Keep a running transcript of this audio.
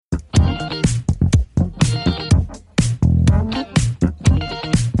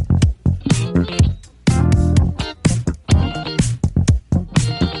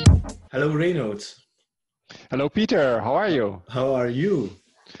Hello, Reynolds. Hello, Peter. How are you? How are you?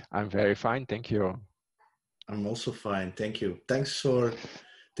 I'm very fine, thank you. I'm also fine, thank you. Thanks for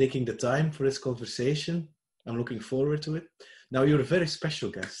taking the time for this conversation. I'm looking forward to it. Now, you're a very special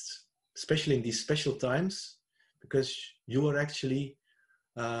guest, especially in these special times, because you are actually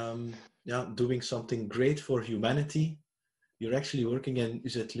doing something great for humanity. You're actually working in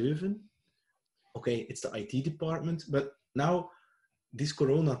UZ Leuven. Okay, it's the IT department, but now these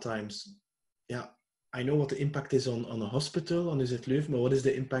Corona times, yeah, I know what the impact is on a hospital, on UZ Leuven, but what is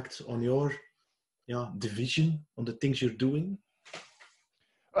the impact on your division, on the things you're doing?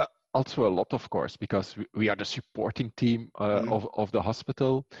 Also a lot, of course, because we are the supporting team of the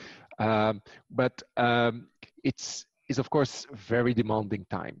hospital. But it's of course very demanding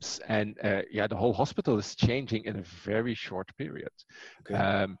times, and the whole hospital is changing in a very short period.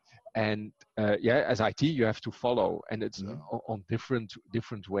 Okay. As IT, you have to follow, and it's on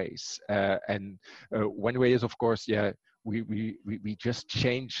different ways. One way is, of course, we just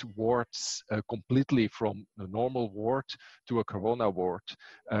change wards completely from the normal ward to a Corona ward,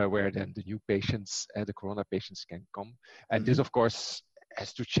 where then the new patients, the Corona patients can come. And this, of course,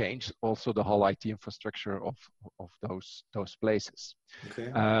 has to change also the whole IT infrastructure of those places.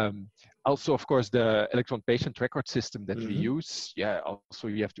 Okay. Also, of course, the electronic patient record system that we use, also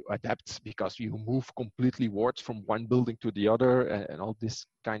you have to adapt, because you move completely wards from one building to the other, and all this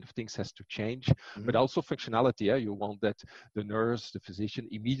kind of things has to change. But also functionality, you want that the nurse, the physician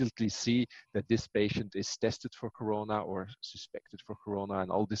immediately see that this patient is tested for Corona or suspected for Corona,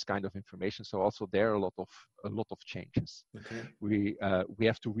 and all this kind of information. So also there are a lot of changes. Okay. We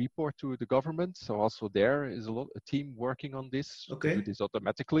have to report to the government, so also there is a team working on this. Okay. To do this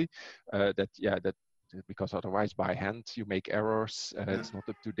automatically. Because otherwise by hand you make errors. It's not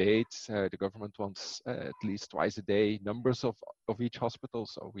up to date. The government wants at least twice a day numbers of each hospital,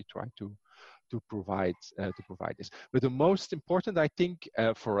 so we try to provide this. But the most important, I think,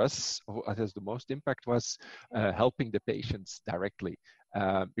 for us, what has the most impact was helping the patients directly.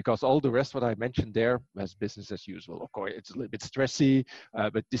 Because all the rest, what I mentioned there, was business as usual. Of course, it's a little bit stressy,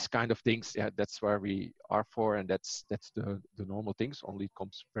 but this kind of things, that's where we are for, and that's the normal things. Only it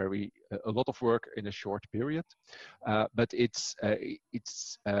comes a lot of work in a short period, but it's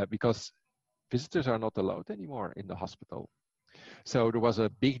because visitors are not allowed anymore in the hospital. So there was a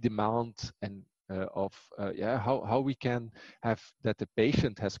big demand and of how we can have that the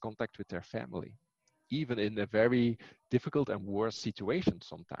patient has contact with their family, even in a very difficult and worse situation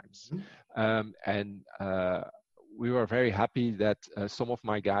sometimes. We were very happy that some of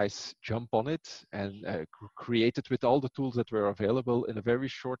my guys jump on it and created, with all the tools that were available in a very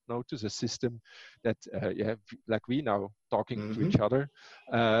short notice, a system that, like we now talking to each other,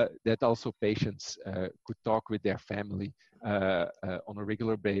 that also patients could talk with their family on a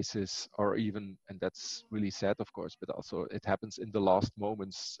regular basis, or even, and that's really sad, of course, but also it happens in the last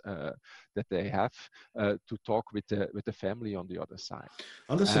moments that they have to talk with the family on the other side.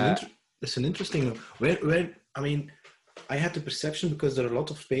 Oh, that's an interesting. Where I mean, I had the perception, because there are a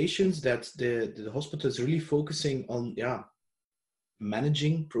lot of patients, that the hospital is really focusing on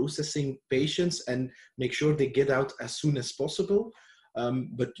managing, processing patients, and make sure they get out as soon as possible.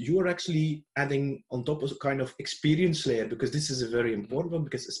 But you are actually adding on top of a kind of experience layer, because this is a very important one,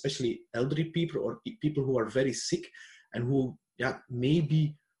 because especially elderly people or people who are very sick and who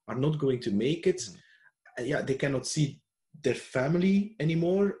maybe are not going to make it, they cannot see their family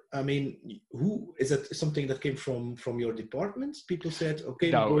anymore. I mean, who is that? Something that came from your department? People said,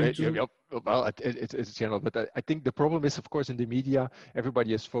 okay, no, we're going to... Well, it's general, but I think the problem is, of course, in the media,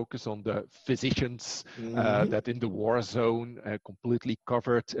 everybody is focused on the physicians that in the war zone, completely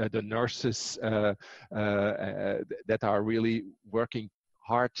covered, the nurses that are really working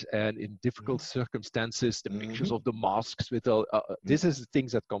hard and in difficult circumstances, the pictures of the masks with all, this is the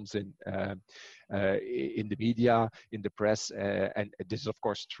things that comes in the media, in the press, and this is of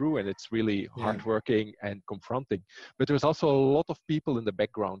course true, and it's really hardworking and confronting. But there's also a lot of people in the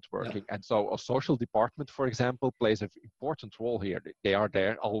background working, and so a social department, for example, plays an important role here. They are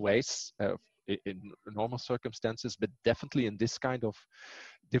there always in normal circumstances, but definitely in this kind of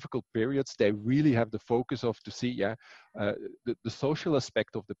difficult periods, they really have the focus of to see the social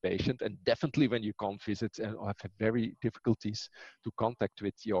aspect of the patient, and definitely when you can't visit and have very difficulties to contact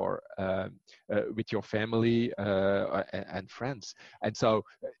with your family and friends, and so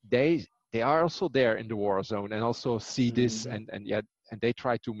they are also there in the war zone and also see this, and they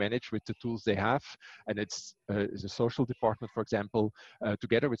try to manage with the tools they have. And it's the social department, for example,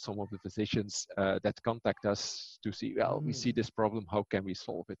 together with some of the physicians that contact us to see, well, we see this problem, how can we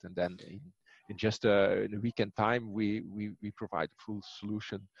solve it? And then in just in a weekend time, we provide a full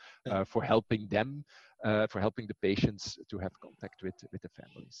solution for helping them, for helping the patients to have contact with the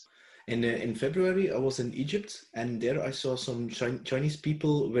families. In February, I was in Egypt, and there I saw some Chinese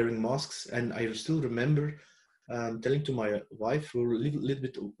people wearing masks, and I still remember telling to my wife, we were a little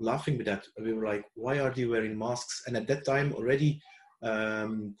bit laughing with that. We were like, why are they wearing masks? And at that time already,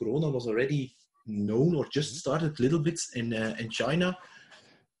 Corona was already known or just started little bits in China.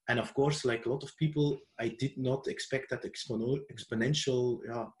 And of course, like a lot of people, I did not expect that exponential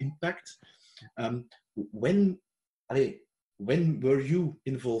impact. When were you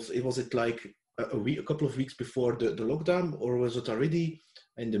involved? Was it like a couple of weeks before the lockdown, or was it already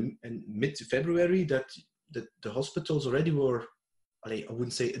in mid-February that the hospitals already were, I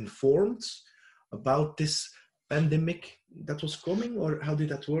wouldn't say informed about this pandemic that was coming, or how did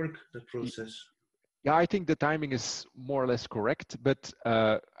that work, that process? Yeah, I think the timing is more or less correct, but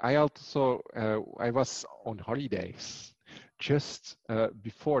I also, I was on holidays just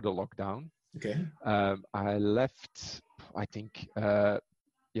before the lockdown. Okay. I left, I think, the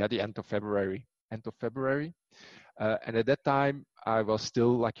end of February. And at that time, I was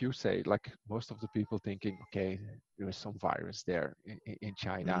still, like you say, like most of the people thinking, okay, there is some virus there in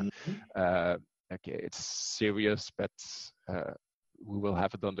China. Okay, it's serious, but we will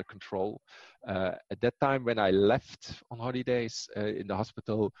have it under control. At that time, when I left on holidays in the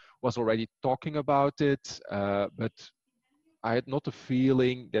hospital, was already talking about it, but I had not a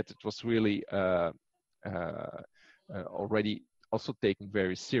feeling that it was really already also taken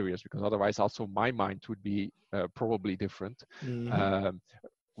very serious, because otherwise also my mind would be probably different.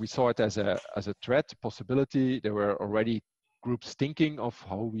 We saw it as a threat, possibility. There were already groups thinking of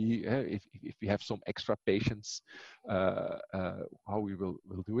how we, if we have some extra patients, how we will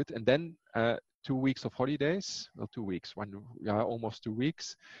do it. And then 2 weeks of holidays, well, 2 weeks, almost 2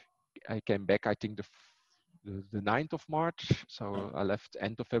 weeks. I came back, I think the 9th of March. So I left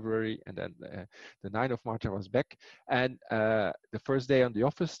end of February, and then the 9th of March I was back. And the first day on the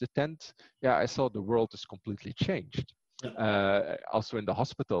office, the 10th, I saw the world is completely changed. Also in the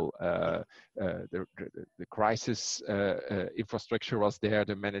hospital, the crisis infrastructure was there,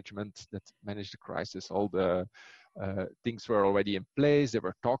 the management that managed the crisis, all the things were already in place. They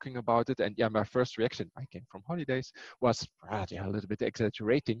were talking about it, and my first reaction, I came from holidays, was a little bit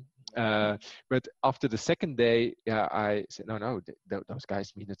exaggerating. But after the second day, I said, no, those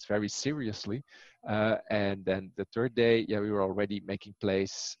guys mean it very seriously. And then the third day, we were already making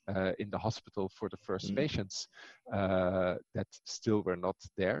place in the hospital for the first patients that still were not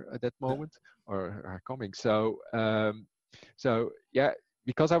there at that moment or are coming. So,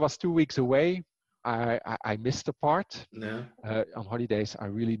 because I was 2 weeks away, I missed a part. On holidays,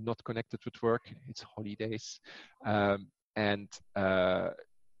 I'm really not connected with work. It's holidays.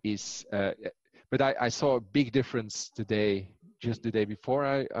 But I saw a big difference today, just the day before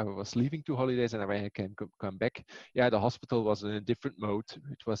I was leaving to holidays, and when I can come back, the hospital was in a different mode.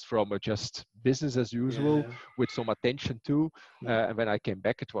 It was from just business as usual with some attention too. And when I came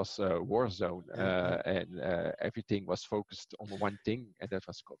back, it was a war zone, and everything was focused on one thing, and that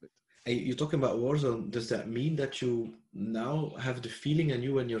was COVID. Hey, you're talking about Warzone. Does that mean that you now have the feeling, and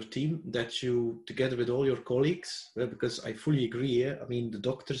you and your team, that you, together with all your colleagues, because I fully agree, I mean, the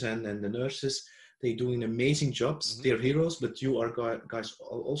doctors and the nurses, they're doing amazing jobs. They're heroes, but you are guys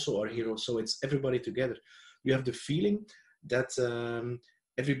also are heroes. So it's everybody together. You have the feeling that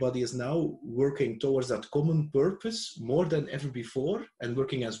everybody is now working towards that common purpose more than ever before, and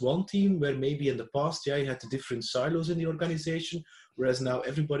working as one team, where maybe in the past, you had the different silos in the organization, whereas now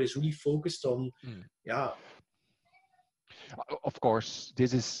everybody is really focused on, Of course,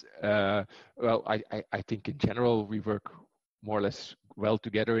 this is, I think in general, we work more or less well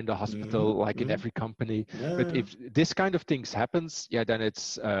together in the hospital, like in every company. But if this kind of things happens, then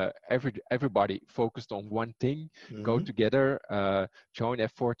it's everybody focused on one thing, go together, join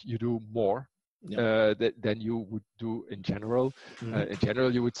effort, you do more than you would do in general. In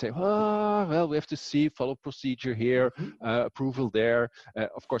general, you would say, we have to see, follow procedure here, approval there.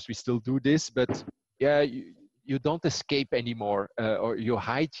 Of course, we still do this, but you don't escape anymore, or you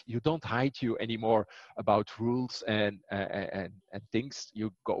don't hide you anymore about rules and things.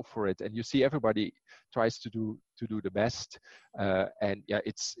 You go for it, and you see everybody tries to do the best. And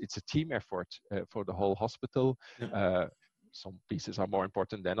it's a team effort for the whole hospital. Some pieces are more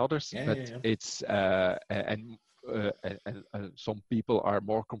important than others, it's and some people are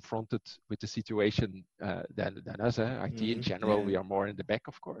more confronted with the situation than us. IT in general, we are more in the back,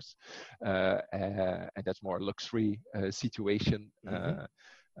 of course, and that's more luxury situation.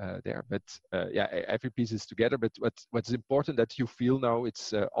 there. But every piece is together. But what's important that you feel now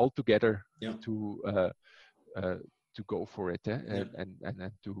it's all together to go for it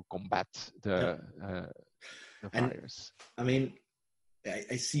and to combat the virus. And I mean,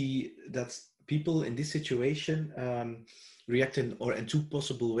 I see that people in this situation react in two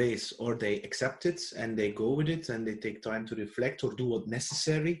possible ways: or they accept it and they go with it and they take time to reflect or do what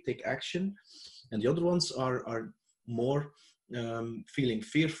necessary, take action. And the other ones are more feeling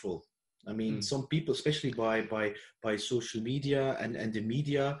fearful. I mean, some people, especially by social media and the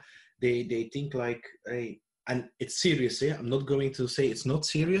media, they think like, hey, and it's serious. I'm not going to say it's not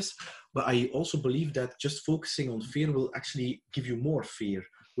serious, but I also believe that just focusing on fear will actually give you more fear.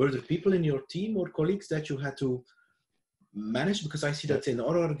 Were there people in your team or colleagues that you had to manage? Because I see that in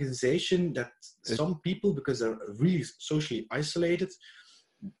our organization that some people, because they're really socially isolated,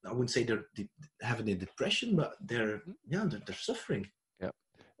 I wouldn't say they're having a depression, but they're suffering. Yeah,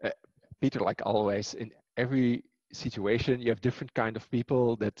 Peter, like always, in every situation, you have different kind of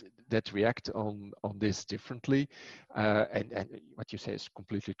people that react on this differently, and what you say is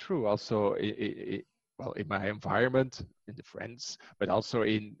completely true. Also, well, in my environment, in the friends, but also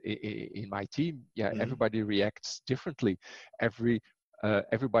in my team, everybody reacts differently.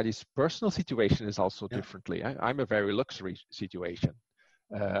 Everybody's personal situation is also differently. I'm a very luxury situation.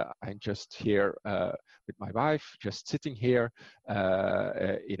 I'm just here with my wife, just sitting here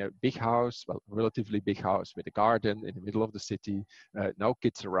in a big house, well, relatively big house with a garden in the middle of the city, no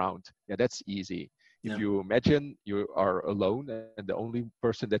kids around. Yeah, that's easy. If you imagine you are alone and the only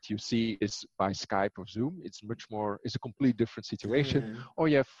person that you see is by Skype or Zoom, it's a complete different situation. Or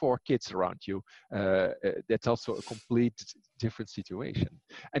you have 4 kids around you. That's also a complete different situation.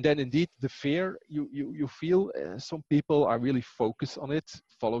 And then indeed the fear you feel, some people are really focused on it,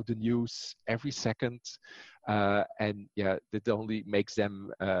 follow the news every second. And that only makes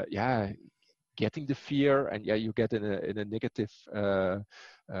them, getting the fear, and you get in a negative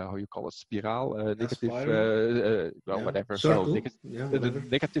how you call it, spiral, negative whatever circle. the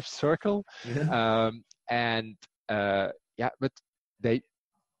negative circle. But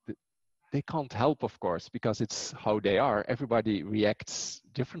they can't help, of course, because it's how they are. Everybody reacts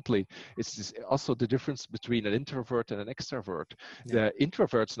differently. It's also the difference between an introvert and an extrovert. The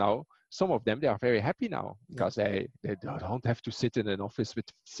introverts now, some of them, they are very happy now because they don't have to sit in an office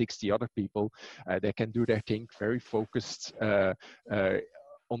with 60 other people. They can do their thing very focused on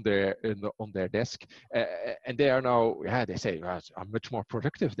their desk, and they are now. They say, I'm much more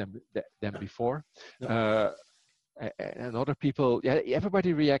productive than before. And other people,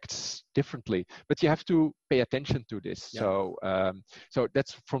 everybody reacts differently, but you have to pay attention to this. So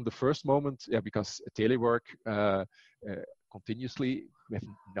that's from the first moment, because telework continuously,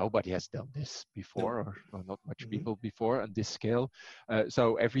 nobody has done this before, or not much people before on this scale.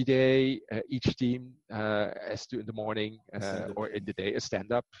 So every day, each team has to, in the morning or in the day, a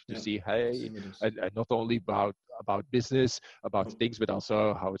stand-up to see, and not only about business, about things, but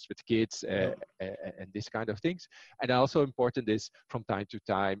also how it's with kids and this kind of things. And also important is from time to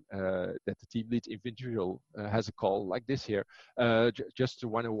time that the team lead individual has a call like this here, just to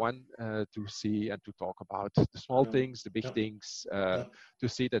one-on-one to see and to talk about the small things, the big things, to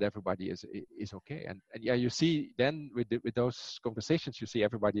see that everybody is okay. And you see then with those conversations, you see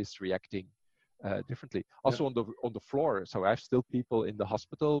everybody is reacting differently. Also on the floor. So I have still people in the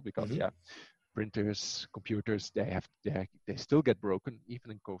hospital because printers, computers, they still get broken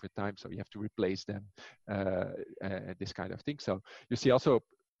even in COVID time. So you have to replace them, this kind of thing. So you see also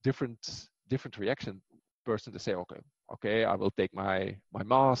different reaction. Person to say, okay, I will take my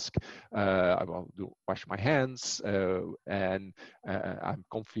mask, I will wash my hands, and I'm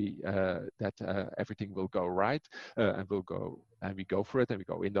comfy that everything will go right, and we go for it, and we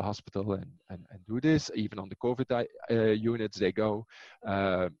go in the hospital and do this. Even on the COVID units, they go.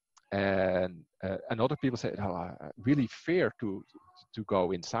 And other people say, I really fear to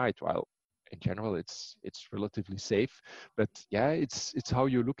go inside. Well, in general, it's relatively safe, but it's how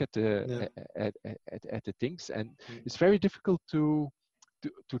you look at the at the things, and it's very difficult to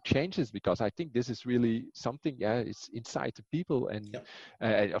change this, because I think this is really something. It's inside the people, and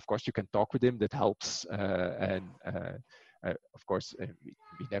of course you can talk with them. That helps, of course,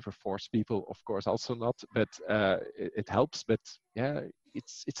 we never force people. Of course, also not, but it helps. But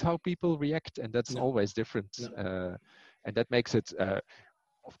it's how people react, and that's always different, and that makes it.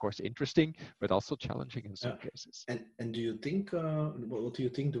 Of course, interesting, but also challenging in some cases. And do you think, what do you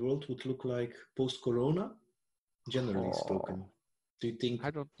think the world would look like post-corona, generally spoken? Do you think?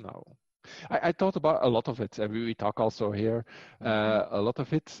 I don't know. I thought about a lot of it. We talk also here a lot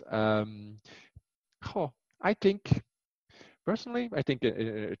of it. I think Personally, I think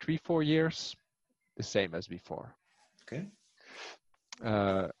 3-4 years, the same as before. Okay.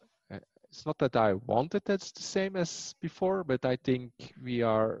 It's not that I want it that's the same as before, but I think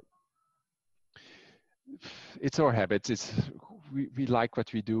it's our habits. We like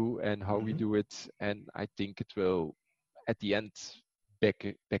what we do and how we do it, and I think it will, at the end,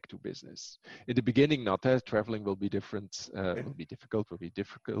 back to business. In the beginning, not. Traveling will be different, will be difficult, will be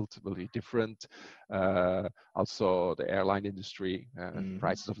different. Also, the airline industry,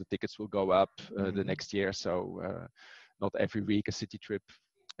 prices of the tickets will go up the next year, so not every week a city trip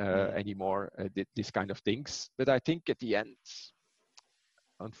anymore, this kind of things. But I think at the end,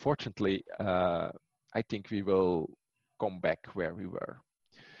 unfortunately, I think we will come back where we were.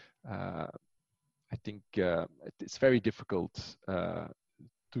 I think it's very difficult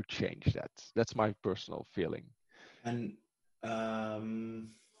to change that. That's my personal feeling. And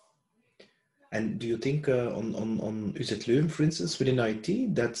do you think on UZ Leuven, for instance, within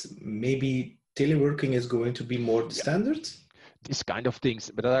IT, that maybe teleworking is going to be more the standard? These kind of things,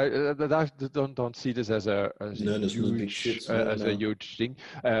 but I don't see this as a huge thing.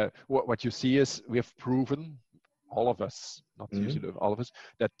 What you see is we have proven, all of us, not usually all of us,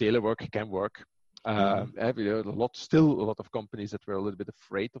 that telework can work. Still a lot of companies that were a little bit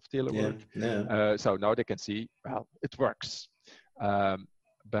afraid of telework. So now they can see, well, it works.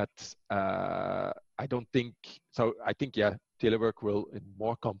 But I don't think so. I think telework will in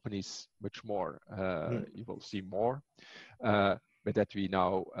more companies much more. You will see more. But that we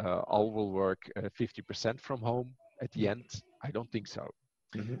now all will work 50% from home at the end, I don't think so.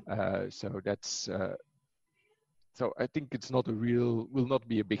 So that's so I think it's not will not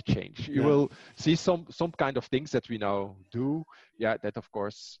be a big change. You will see some kind of things that we now do. Yeah, that of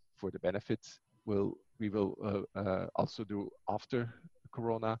course for the benefit we will also do after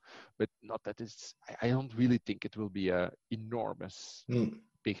Corona, but not that it's. I don't really think it will be a enormous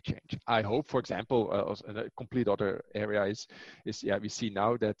big change. I hope, for example, a complete other area is we see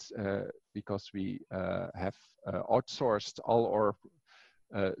now that because we have outsourced all our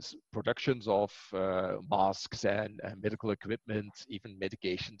productions of masks and medical equipment, even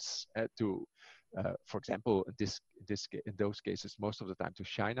medications to, for example, in those cases, most of the time to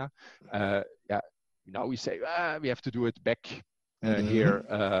China. Now we say we have to do it back here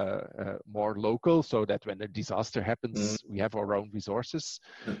more local, so that when a disaster happens, we have our own resources.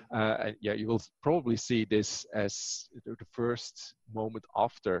 And you will probably see this as the first moment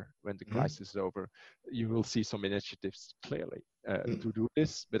after when the crisis is over. You will see some initiatives clearly to do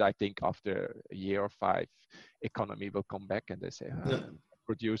this, but I think after a year or 5, economy will come back and they say,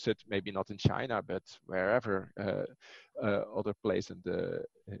 produce it, maybe not in China, but wherever other place in the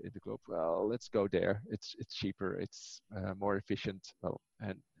globe. Well, let's go there. It's cheaper. It's more efficient. Well,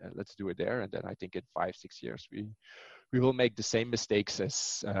 and let's do it there. And then I think in 5-6 years we will make the same mistakes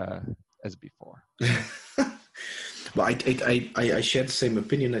as before. Well, I share the same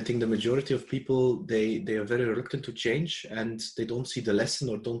opinion. I think the majority of people they are very reluctant to change, and they don't see the lesson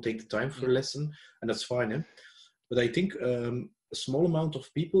or don't take the time for a lesson, and that's fine. But I think a small amount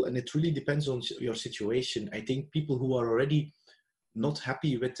of people, and it really depends on your situation. I think people who are already not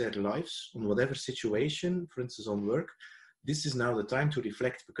happy with their lives on whatever situation, for instance on work, this is now the time to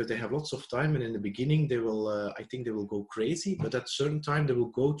reflect, because they have lots of time, and in the beginning they will I think they will go crazy, but at a certain time they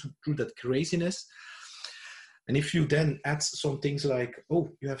will go through that craziness. And if you then add some things like,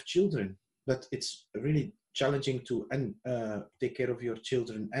 oh, you have children, but it's really challenging to take care of your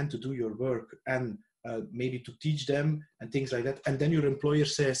children and to do your work and maybe to teach them and things like that. And then your employer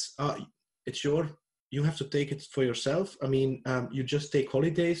says, you have to take it for yourself. I mean, you just take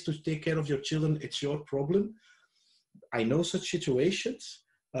holidays to take care of your children. It's your problem. I know such situations.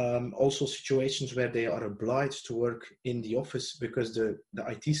 Also situations where they are obliged to work in the office because the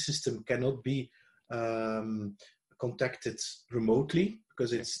IT system cannot be contacted remotely,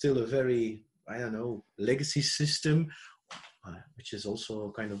 because it's still a very, legacy system, which is also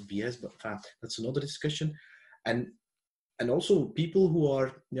kind of BS, but that's another discussion. And also people who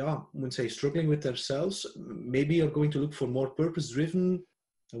are, I wouldn't say struggling with themselves, maybe are going to look for more purpose-driven,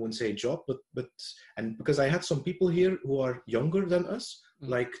 I wouldn't say job, but because I had some people here who are younger than us,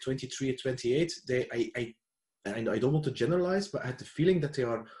 like 23 or 28, I don't want to generalize, but I had the feeling that they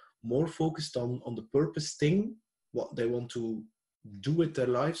are more focused on the purpose thing, what they want to do with their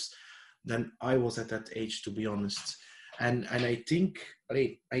lives, than I was at that age, to be honest. And I think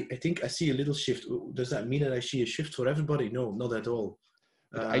I see a little shift. Does that mean that I see a shift for everybody? No, not at all.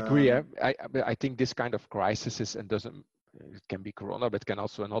 I agree. I think this kind of crisis it can be Corona, but can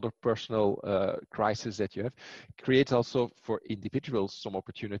also another personal crisis that you have, creates also for individuals some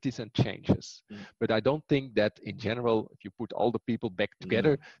opportunities and changes. But I don't think that in general, if you put all the people back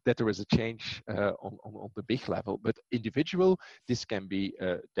together, that there is a change on the big level. But individual, this can be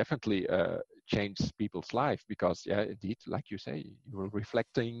definitely change people's life, because indeed, like you say, you will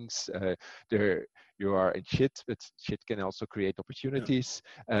reflect things. You are in shit, but shit can also create opportunities.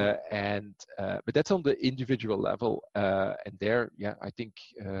 But that's on the individual level, and there, I think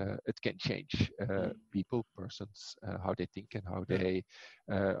it can change people, persons, how they think and how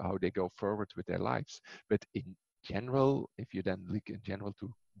they go forward with their lives. But in general, if you then look in general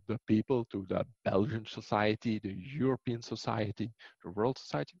to the people, to the Belgian society, the European society, the world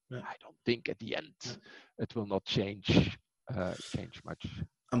society, I don't think at the end it will not change much.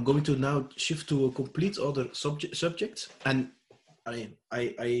 I'm going to now shift to a complete other subject, and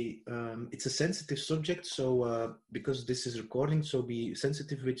it's a sensitive subject. So because this is recording, so be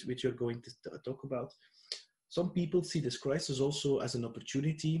sensitive which you're going to talk about. Some people see this crisis also as an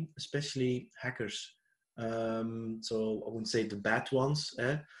opportunity, especially hackers. So I wouldn't say the bad ones.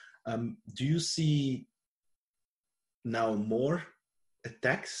 Do you see now more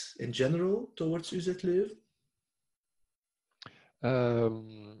attacks in general towards UZ Leuven?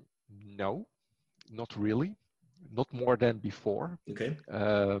 No, not really. Not more than before. Okay.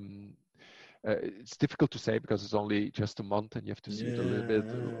 It's difficult to say because it's only just a month and you have to see it a little bit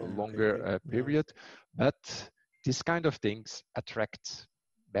longer period. But these kind of things attract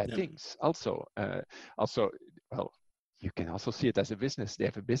bad things. Also, well, you can also see it as a business. They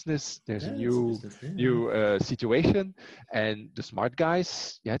have a business. There's a new situation, and the smart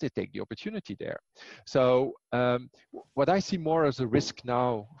guys, they take the opportunity there. So what I see more as a risk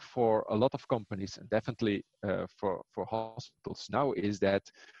now for a lot of companies, and definitely for hospitals now, is that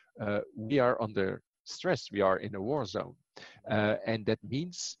we are under stress. We are in a war zone, and that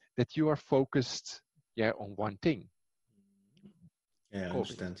means that you are focused, on one thing. Yeah, I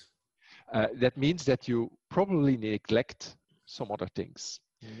understand. That means that you probably neglect some other things.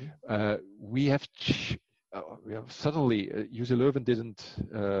 We have suddenly UZ Leuven didn't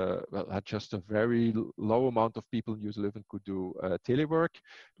had just a very low amount of people in UZ Leuven could do telework.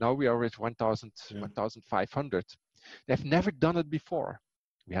 Now we are at 1,500. They've never done it before.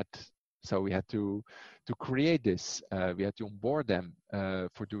 We had to create this. We had to onboard them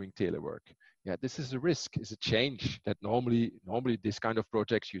for doing telework. This is a risk, is a change that normally this kind of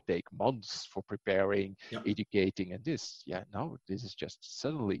projects you take months for preparing, educating, and this. Now this is just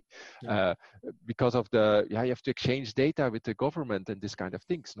suddenly because of the you have to exchange data with the government and this kind of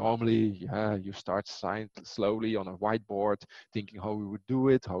things. Normally, you start slowly on a whiteboard, thinking how we would do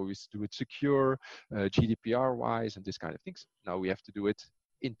it, how we do it secure, GDPR wise, and this kind of things. Now we have to do it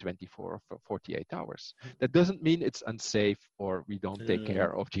in 24 or 48 hours. That doesn't mean it's unsafe or we don't take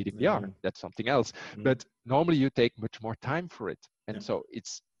care of GDPR. That's something else. But normally you take much more time for it. And so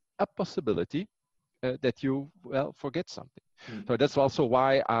it's a possibility that you forget something. So that's also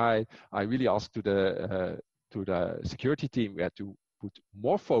why I really asked to the security team, we had to put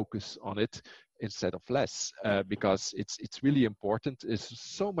more focus on it instead of less, because it's really important. There's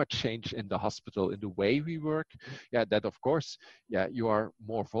so much change in the hospital, in the way we work, that of course, you are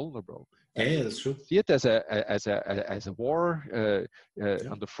more vulnerable. That's true. See it as a war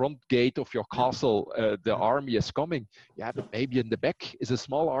on the front gate of your castle. The army is coming. But maybe in the back is a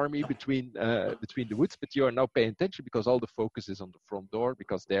small army between the woods. But you are now paying attention because all the focus is on the front door,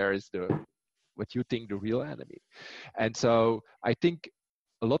 because there is what you think the real enemy. And so I think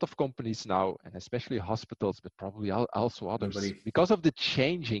a lot of companies now, and especially hospitals, but probably also others, because of the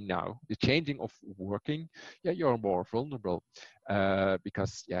changing of working, you're more vulnerable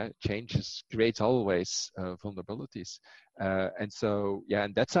because changes creates always vulnerabilities, and so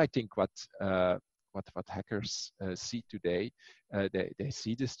and that's I think what hackers see today. They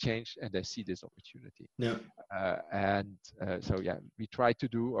see this change and they see this opportunity. So we try to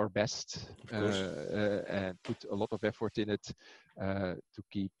do our best and put a lot of effort in it to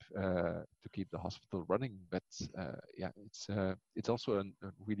keep the hospital running. But it's also a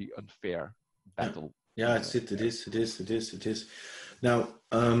really unfair battle. It is. Now,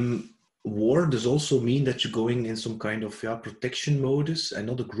 war does also mean that you're going in some kind of protection modus and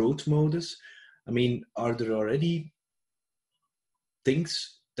not a growth modus. I mean, are there already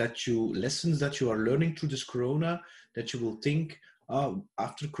lessons that you are learning through this Corona that you will think,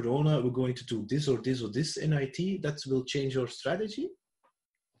 after Corona, we're going to do this or this or this in IT that will change your strategy?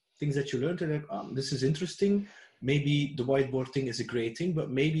 Things that you learned, like, this is interesting. Maybe the whiteboard thing is a great thing, but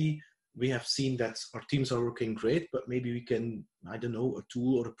maybe we have seen that our teams are working great, but maybe we can, I don't know, a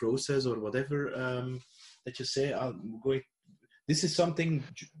tool or a process or whatever that you say, I'm going, this is something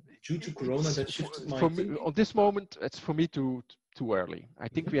due to Corona that shifted my thinking? On this moment, it's for me too early. I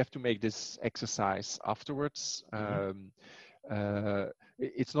think we have to make this exercise afterwards.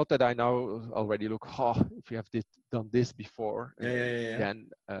 It's not that I now already look, if we have done this before, then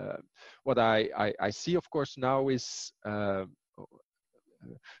what I see, of course, now is,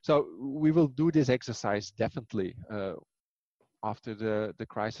 so we will do this exercise definitely after the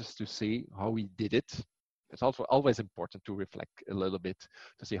crisis to see how we did it. It's also always important to reflect a little bit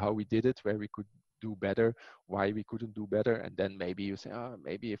to see how we did it, where we could do better, why we couldn't do better, and then maybe you say,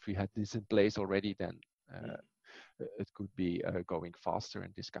 maybe if we had this in place already, then it could be going faster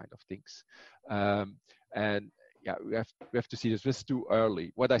and this kind of things. And yeah, we have to see this. This is too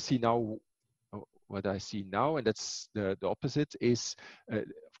early. What I see now, and that's the opposite, is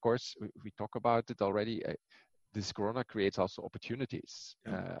of course we talk about it already. This Corona creates also opportunities,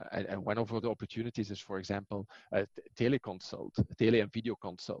 and one of the opportunities is, for example, teleconsult, tele and video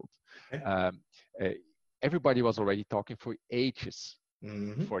consult. Everybody was already talking for ages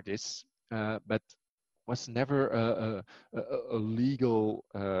for this, but was never a legal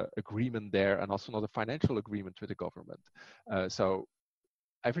agreement there, and also not a financial agreement with the government. So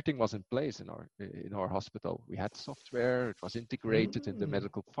everything was in place in our hospital. We had software, it was integrated in the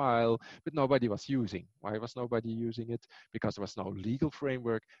medical file, but nobody was using. Why was nobody using it? Because there was no legal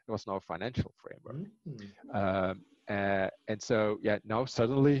framework, there was no financial framework. And so, now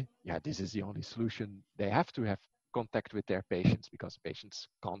suddenly, this is the only solution. They have to have contact with their patients because patients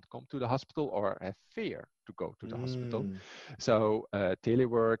can't come to the hospital or have fear to go to the hospital. So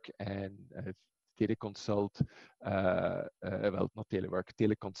telework and teleconsult, well, not telework,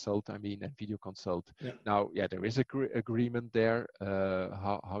 teleconsult, I mean, and video consult. Now, there is agreement there,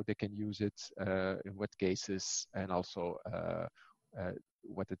 how they can use it, in what cases, and also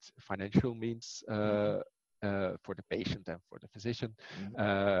what its financial means for the patient and for the physician,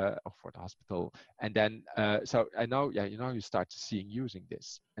 or for the hospital. And then, so I know, you start seeing using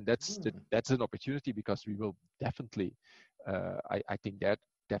this, and that's an opportunity, because we will definitely, I think that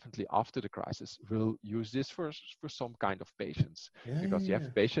definitely after the crisis will use this for some kind of patients, because you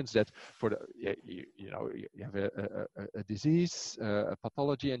have patients that you have a disease, a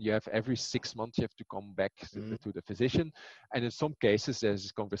pathology, and you have every 6 months you have to come back to the physician, and in some cases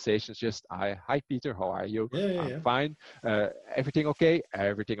there's conversations just, hi Peter, how are you? I'm fine. Everything okay?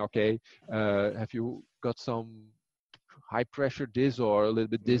 Everything okay. Have you got some high pressure this or a little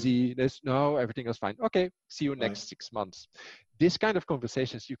bit dizziness? No, everything is fine. Okay, see you next 6 months. This kind of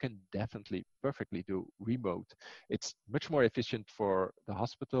conversations you can definitely perfectly do remote. It's much more efficient for the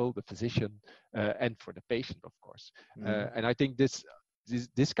hospital, the physician, and for the patient, of course. And I think this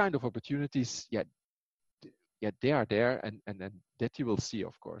kind of opportunities, they are there, and then that you will see,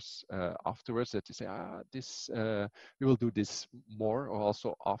 of course, afterwards, that you say, we will do this more, or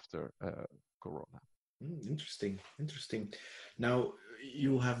also after Corona. Interesting. Now,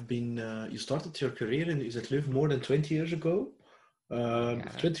 you have been, you started your career in Leuven more than 20 years ago,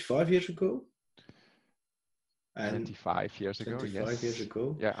 25 years ago? And 25 years ago, 25 years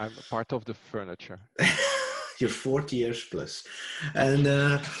ago. Yeah, I'm a part of the furniture. You're 40 years plus. And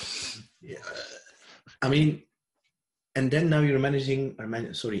I mean, and then now you're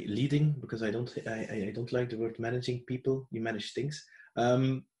leading, because I don't like the word managing people. You manage things.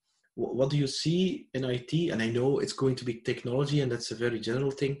 What do you see in IT? And I know it's going to be technology, and that's a very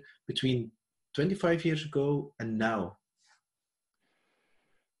general thing, between 25 years ago and now.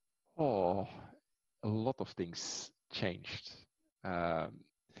 A lot of things changed.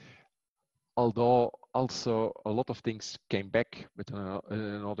 Although also a lot of things came back with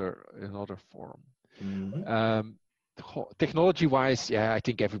another form. Technology-wise, I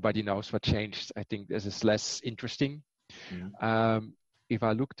think everybody knows what changed. I think this is less interesting. If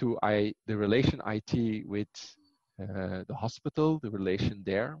I look to the relation IT with the hospital, the relation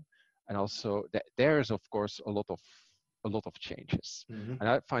there, and also there is, of course, a lot of changes. And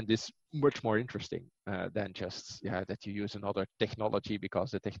I find this much more interesting than just that you use another technology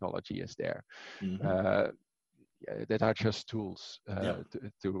because the technology is there. That are just tools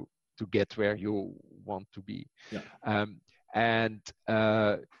to get where you want to be.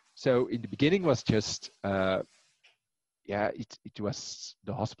 So in the beginning was just it was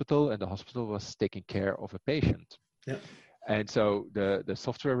the hospital, and the hospital was taking care of a patient. And so the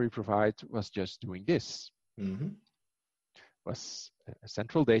software we provide was just doing this. Was a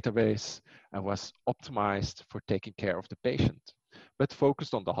central database and was optimized for taking care of the patient, but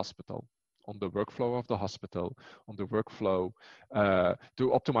focused on the hospital. on the workflow of the hospital, on the workflow to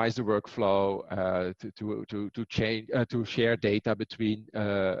optimize the workflow, to change, to share data between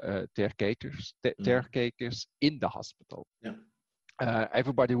caretakers in the hospital. Yeah.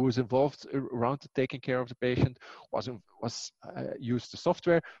 Everybody who was involved around taking care of the patient used the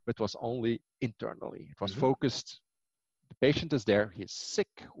software, but was only internally. It was focused. The patient is there. He's sick.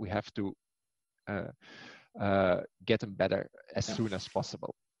 We have to get him better as soon as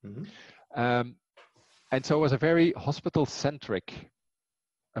possible. And so it was a very hospital-centric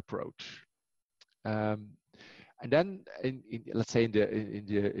approach. And then, let's say in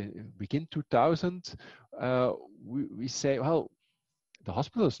the begin 2000, we say, well, the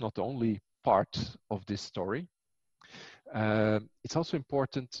hospital is not the only part of this story. It's also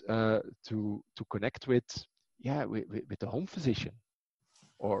important to connect with the home physician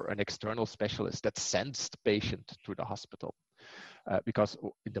or an external specialist that sends the patient to the hospital. Because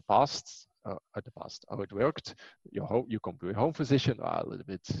in the past, how it worked, you come to a home physician, a little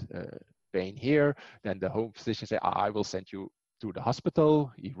bit pain here, then the home physician say, I will send you to the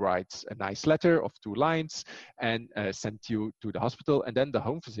hospital. He writes a nice letter of 2 lines and send you to the hospital. And then the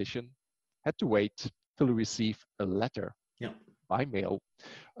home physician had to wait till he receive a letter by mail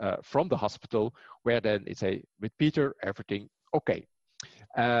from the hospital, where then it say, with Peter, everything okay.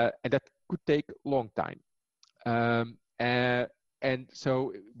 And that could take a long time. And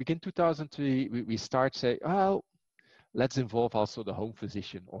so begin 2003, we start say, well, let's involve also the home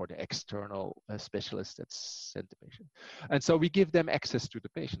physician or the external specialist that sent the patient. And so we give them access to the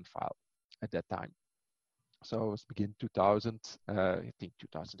patient file at that time. So it was begin 2000, I think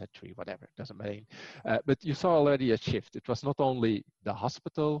 2003, whatever, it doesn't matter. But you saw already a shift. It was not only the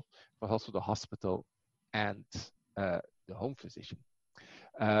hospital, but also the hospital and the home physician.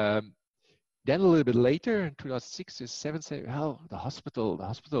 Then a little bit later, in 2006 to 2007, say, well, the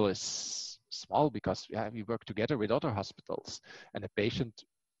hospital is small because we work together with other hospitals, and the patient,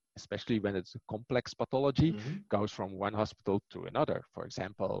 especially when it's a complex pathology, goes from one hospital to another. For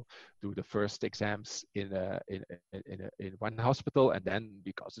example, do the first exams in one hospital, and then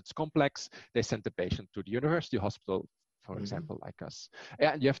because it's complex, they send the patient to the university hospital, for example, like us.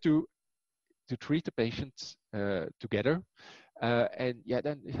 And you have to treat the patients together,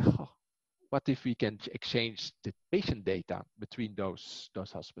 then. What if we can exchange the patient data between those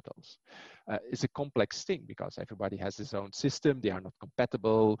hospitals? It's a complex thing because everybody has his own system. They are not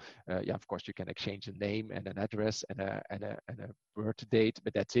compatible. Of course, you can exchange a name and an address and a birth date,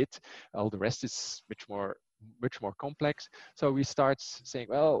 but that's it. All the rest is much more complex. So we start saying,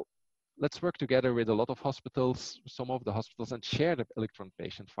 well, let's work together with a lot of hospitals, some of the hospitals, and share the electronic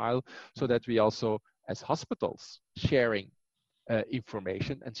patient file so that we also, as hospitals, sharing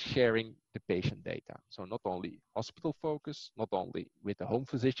information and sharing the patient data. So not only hospital focus, not only with the home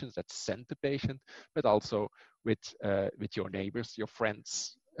physicians that send the patient, but also with your neighbors, your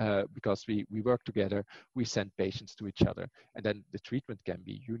friends, because we work together, we send patients to each other, and then the treatment can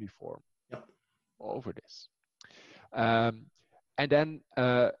be uniform over this. And then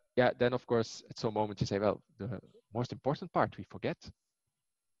of course, at some moment you say, well, the most important part we forget,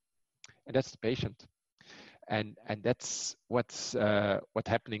 and that's the patient. And that's what's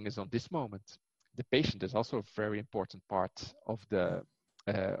happening is on this moment. The patient is also a very important part of the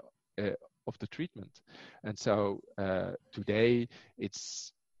treatment. And so today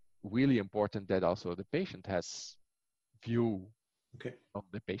it's really important that also the patient has view on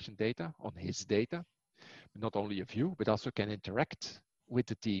the patient data, on his data, not only a view, but also can interact with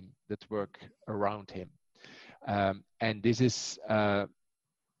the team that work around him. And this is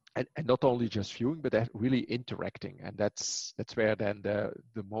and not only just viewing, but really interacting, and that's where then the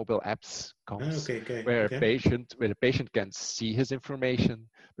mobile apps comes, where a patient can see his information,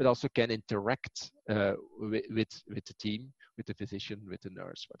 but also can interact with the team, with the physician, with the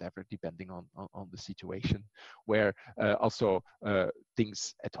nurse, whatever, depending on the situation. Where also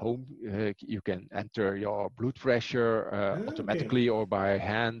things at home, you can enter your blood pressure automatically or by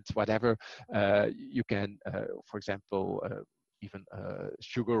hand, whatever. You can, for example, even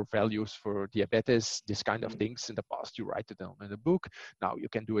sugar values for diabetes, this kind of things. In the past, you write it down in a book. Now you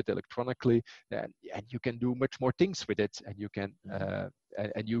can do it electronically, and you can do much more things with it. And you can,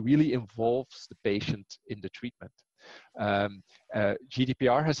 and you really involves the patient in the treatment.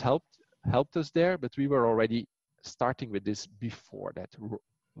 GDPR has helped us there, but we were already starting with this before that.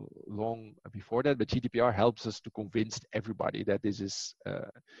 Long before that, but GDPR helps us to convince everybody that this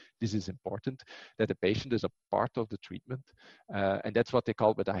is important, that the patient is a part of the treatment, and that's what they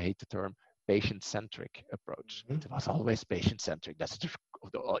call, but I hate the term, patient-centric approach. It was always patient-centric. That's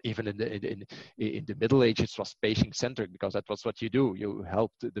or even in the Middle Ages, it was patient-centric because that was what you do. You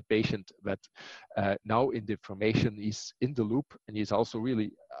helped the patient. But now in the information, he's in the loop, and he's also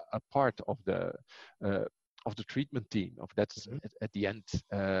really a part of the treatment team. That's at the end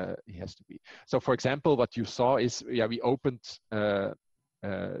he has to be. So, for example, what you saw is we opened.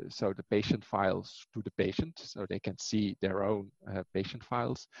 So the patient files to the patient, so they can see their own patient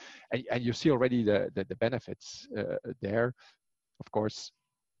files, and you see already the benefits there. Of course,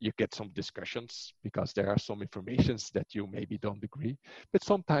 you get some discussions because there are some informations that you maybe don't agree, but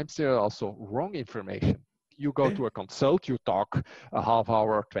sometimes there are also wrong information. You go to a consult, you talk a half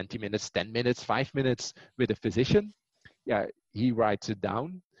hour, 20 minutes, 10 minutes, 5 minutes with a physician. Yeah, he writes it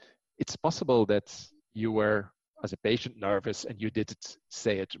down. It's possible that you were, as a patient, nervous and you didn't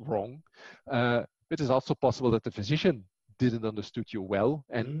say it wrong. But it's also possible that the physician didn't understood you well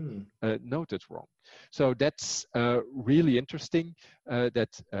and noted wrong. So that's really interesting. That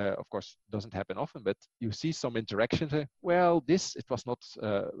of course doesn't happen often, but you see some interactions. Well, it was not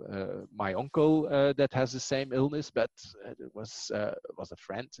my uncle that has the same illness, but it was a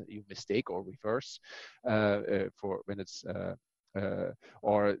friend. You mistake or reverse for when it's.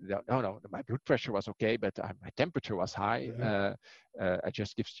 Or no, my blood pressure was okay, but my temperature was high. I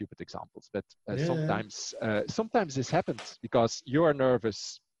just give stupid examples, but sometimes this happens because you are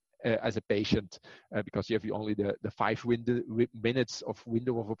nervous as a patient because you have only the 5 minutes of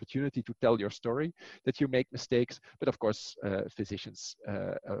window of opportunity to tell your story, that you make mistakes. But of course, physicians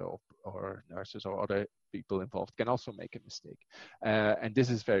or nurses or other people involved can also make a mistake. And this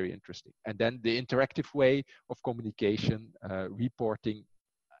is very interesting. And then the interactive way of communication, reporting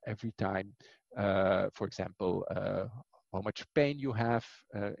every time, for example, how much pain you have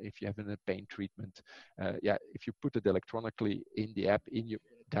if you have a pain treatment. If you put it electronically in the app,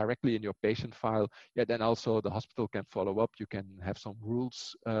 directly in your patient file, then also the hospital can follow up. You can have some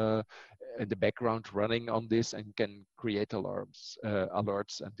rules in the background running on this and can create alerts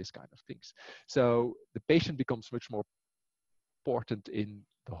and this kind of things. So the patient becomes much more important in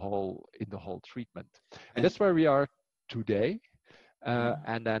the whole treatment, and that's where we are today.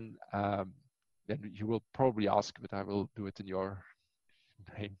 And then you will probably ask, but I will do it in your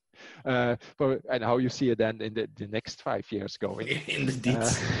name. And how you see it then in the next 5 years going?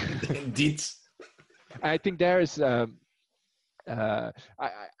 Indeed. I think there is. I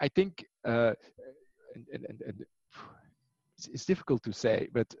think, and it's difficult to say,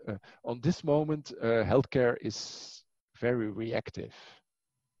 but on this moment, healthcare is very reactive.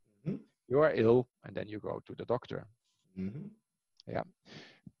 You are ill, and then you go to the doctor. Yeah.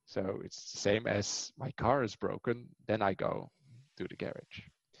 So it's the same as my car is broken, then I go to the garage.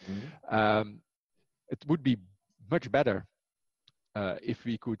 It would be much better if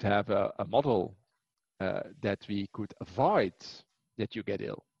we could have a model that we could avoid that you get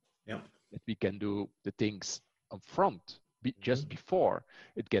ill. That we can do the things up front, just before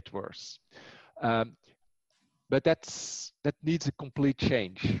it gets worse. But that needs a complete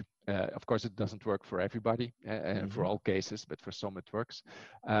change. Of course, it doesn't work for everybody, for all cases, but for some it works.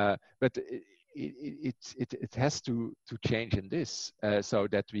 But it has to change in this so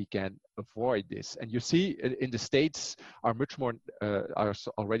that we can avoid this. And you see, in the States are much more are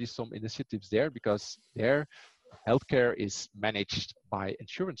already some initiatives there because their healthcare is managed by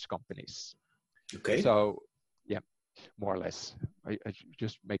insurance companies. Okay. So more or less. I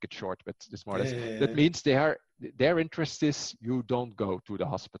just make it short, but it's more or less. That means their interest is you don't go to the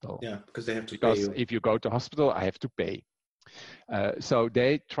hospital. Yeah, because they have to pay. Because if you go to hospital, I have to pay. So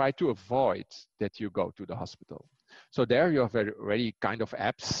they try to avoid that you go to the hospital. So there you have already kind of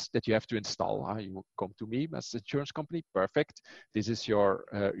apps that you have to install. You come to me as an insurance company, perfect. This is your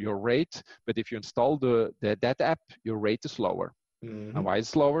rate. But if you install that app, your rate is lower. And why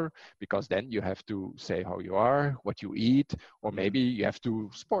it's lower? Because then you have to say how you are, what you eat, or maybe you have to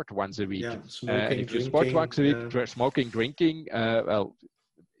sport once a week. Smoking, if you sport once a week, smoking, drinking, well,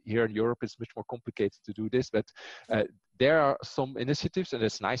 here in Europe it's much more complicated to do this, but there are some initiatives, and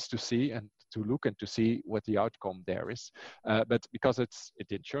it's nice to see and to look and to see what the outcome there is. But because it's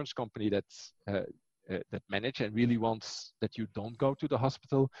the insurance company that's that manage and really wants that you don't go to the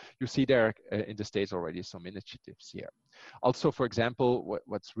hospital, you see there in the States already some initiatives here. Also, for example,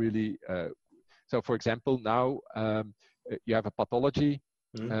 what's really, so for example, now you have a pathology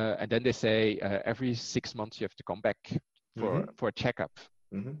and then they say every 6 months you have to come back for a checkup.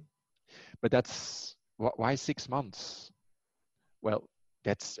 But that's, why 6 months? Well,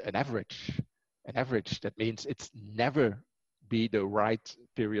 that's an average. An average, that means it's never be the right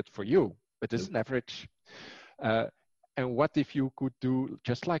period for you. But it's an average. And what if you could do,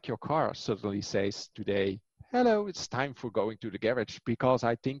 just like your car suddenly says today, hello, it's time for going to the garage because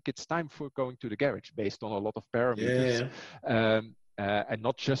I think it's time for going to the garage based on a lot of parameters, and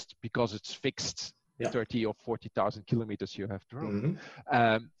not just because it's fixed 30 or 40,000 kilometers you have drove.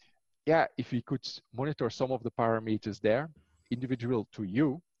 If we could monitor some of the parameters there, individual to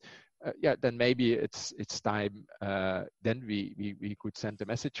you, then maybe it's time. Then we could send a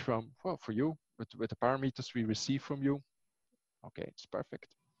message from, well, for you with the parameters we receive from you. Okay, it's perfect.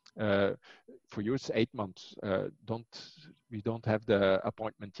 For you, it's 8 months. We don't have the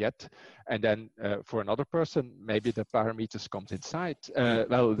appointment yet. And then for another person, maybe the parameters comes inside.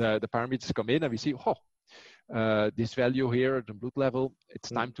 The parameters come in, and we see, this value here, the blood level, it's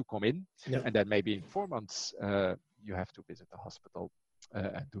time to come in. And then maybe in 4 months, you have to visit the hospital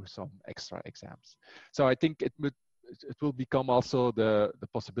and do some extra exams. So I think it will become also the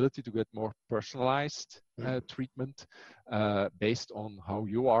possibility to get more personalized treatment based on how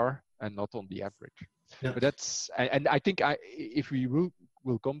you are and not on the average. But and I think if we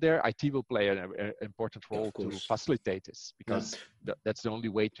will come there, IT will play an important role to facilitate this, because that's the only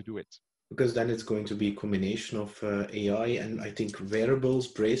way to do it. Because then it's going to be a combination of AI and I think wearables,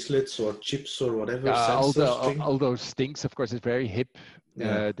 bracelets or chips or whatever. All those things, of course, is very hip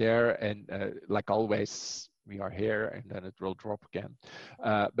there. And like always, we are here and then it will drop again.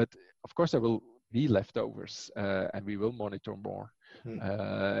 But of course, there will be leftovers and we will monitor more.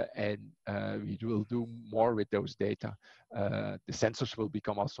 And we will do more with those data. The sensors will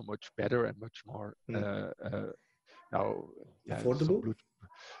become also much better and much more now affordable.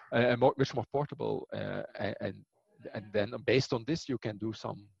 Much more portable, and then based on this, you can do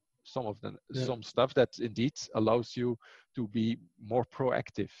some stuff that indeed allows you to be more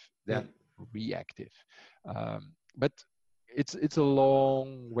proactive than reactive. But it's a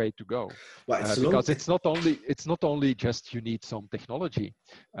long way to go, because it's not only just you need some technology.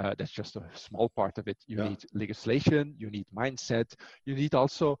 That's just a small part of it. You need legislation, you need mindset, you need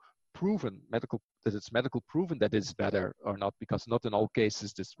also that it's medical proven that it's better or not, because not in all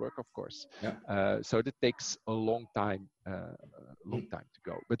cases this work, of course. So it takes a long time to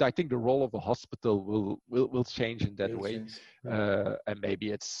go. But I think the role of a hospital will change in that way. And maybe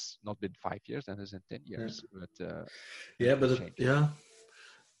it's not been 5 years and it's in 10 years.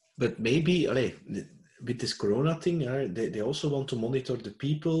 But maybe with this corona thing, they also want to monitor the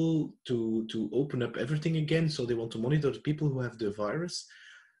people to open up everything again. So they want to monitor the people who have the virus.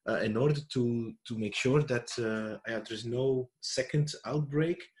 In order to make sure that there's no second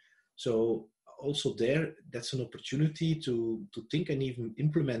outbreak. So also that's an opportunity to think and even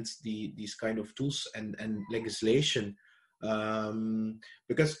implement these kind of tools and legislation,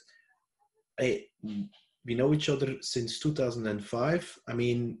 because we know each other since 2005. I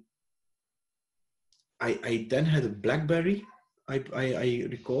mean, I then had a BlackBerry, I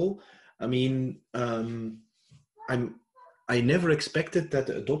recall. I mean, I never expected that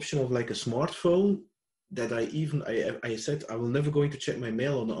the adoption of like a smartphone, that I said I will never going to check my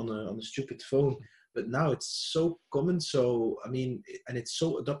mail on a stupid phone, but now it's so common. So I mean, and it's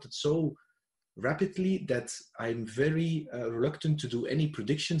so adopted so rapidly that I'm very reluctant to do any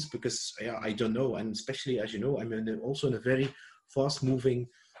predictions, because I don't know. And especially, as you know, I'm also in a very fast moving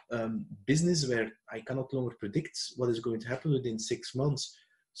business where I cannot longer predict what is going to happen within 6 months.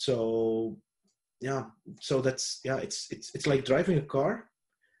 So so that's it's like driving a car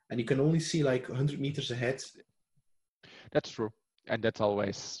and you can only see like 100 meters ahead. That's true, and that's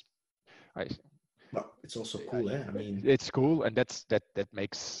always well, it's also cool. I mean, it's cool, and that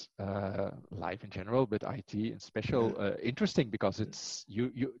makes life in general, but IT in special interesting, because it's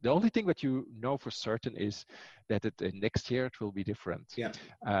you the only thing that you know for certain is that next year it will be different.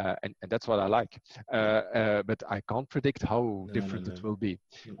 And that's what I like, but I can't predict how different it will be.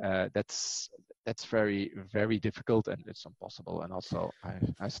 That's very, very difficult, and it's impossible. And also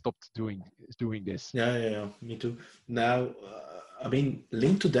I stopped doing this. Me too. Now I mean,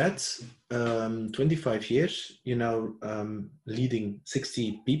 linked to that, 25 years, leading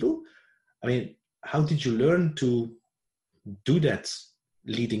 60 people. I mean, how did you learn to do that,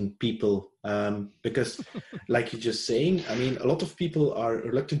 leading people? Because like you're just saying, I mean, a lot of people are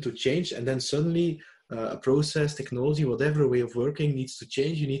reluctant to change, and then suddenly a process, technology, whatever way of working needs to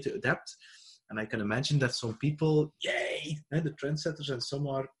change. You need to adapt. And I can imagine that some people, the trendsetters, and some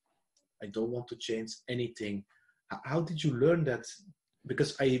are, I don't want to change anything. How did you learn that?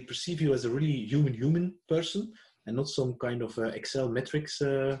 Because I perceive you as a really human person and not some kind of Excel metrics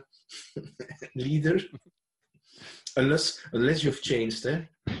leader. Unless you've changed, eh?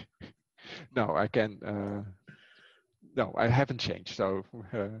 No, I can. No, I haven't changed. So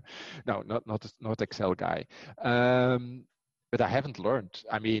no, not Excel guy. But I haven't learned.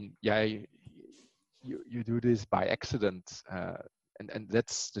 I mean, you do this by accident. And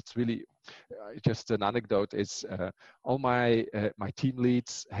that's really just an anecdote. Is all my team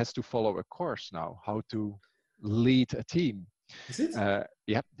leads has to follow a course now how to lead a team. Is it?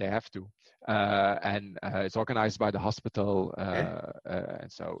 Yeah, they have to, and it's organized by the hospital,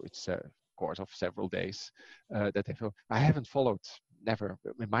 and so it's a course of several days that they follow. I haven't followed. Never.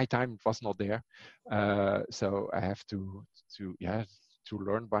 In my time, it was not there, so I have to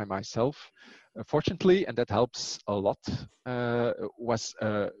learn by myself. Fortunately, and that helps a lot, was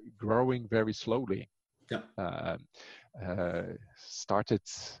growing very slowly. Yeah. Started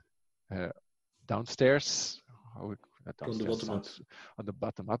downstairs, downstairs on the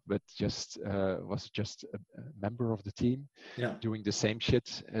bottom up, but just was just a member of the team, doing the same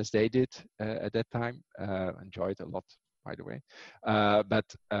shit as they did at that time. Enjoyed a lot, by the way,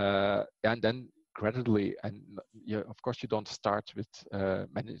 and then gradually, and of course you don't start with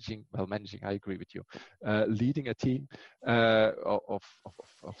managing. I agree with you. Leading a team of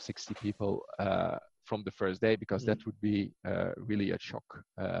 60 people from the first day, because that would be really a shock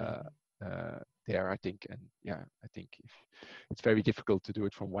there, I think. And I think it's very difficult to do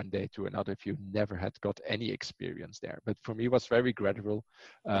it from one day to another if you never had got any experience there. But for me, it was very gradual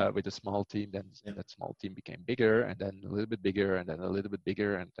with a small team. Then that small team became bigger, and then a little bit bigger, and then a little bit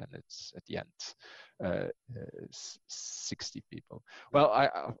bigger, and then it's at the end 60 people. Well,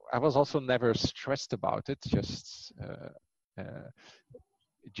 I was also never stressed about it. It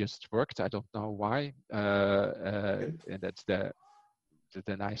just worked. I don't know why, and that's the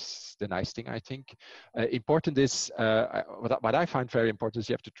nice thing, I think. Important is what I find very important is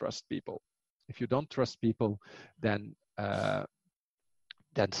you have to trust people. If you don't trust people, then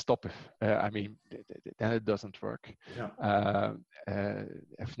stop. I mean, then it doesn't work.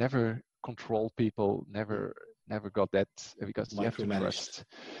 I've never controlled people. Never got that, because you have to trust.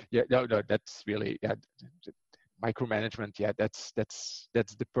 No, that's really micromanagement. That's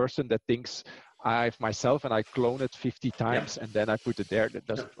the person that thinks I've myself and I clone it 50 times and then I put it there. That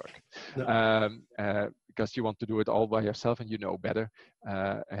doesn't work. Because you want to do it all by yourself and you know better.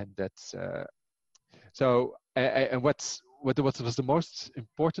 And that's so. And what was the most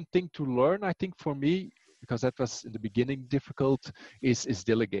important thing to learn, I think, for me, because that was in the beginning difficult, is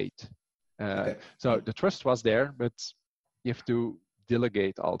delegate. So the trust was there, but you have to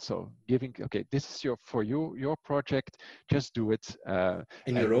delegate also, giving, okay, this is your project, just do it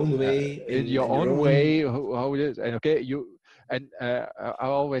in your own way, in your own way, how it is. And okay, I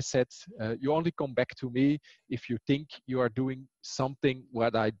always said, you only come back to me if you think you are doing something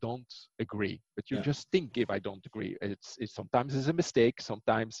what I don't agree, but you just think if I don't agree. It's sometimes it's a mistake.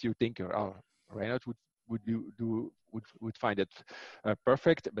 Sometimes you think, oh, Reinhard would find it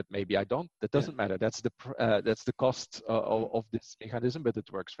perfect, but maybe I don't. That doesn't matter. That's the cost of this mechanism, but it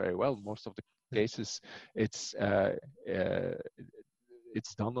works very well. Most of the cases, it's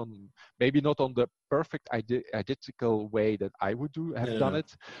done on, maybe not on the perfect identical way that I would have done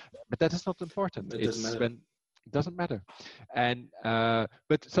it, but that is not important. It doesn't matter. And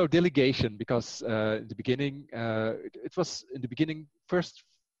but so delegation, because in the beginning, it was in the beginning the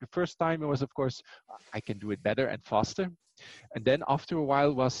first time it was, of course, I can do it better and faster. And then after a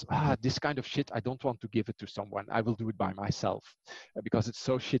while was, this kind of shit, I don't want to give it to someone. I will do it by myself because it's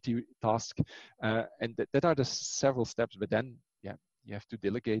so shitty task. And that are the several steps. But then, you have to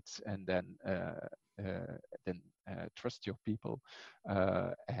delegate and then trust your people,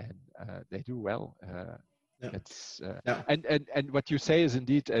 and they do well. And what you say is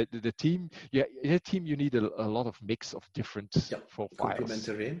indeed the team. In a team you need a lot of mix of different profiles.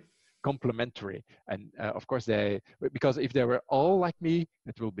 Complementary, and of course because if they were all like me,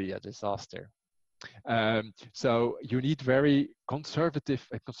 it will be a disaster. So you need very conservative.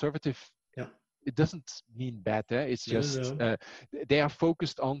 It doesn't mean bad. It's just they are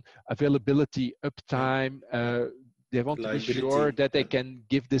focused on availability, uptime. They want to be sure that they can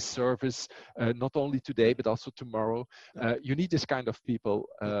give this service not only today, but also tomorrow. You need this kind of people,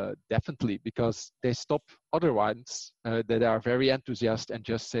 definitely, because they stop other ones that are very enthusiastic and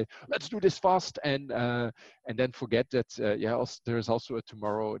just say, let's do this fast, and then forget that, there is also a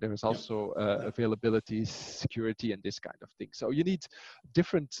tomorrow, there is also availability, security, and this kind of thing. So you need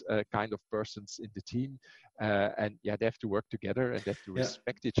different kind of persons in the team, and they have to work together and they have to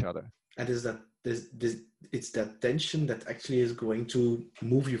respect each other. And it's that tension that actually is going to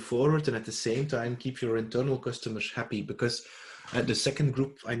move you forward and at the same time keep your internal customers happy, because the second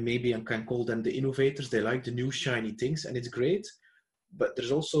group, I can call them the innovators. They like the new shiny things and it's great, but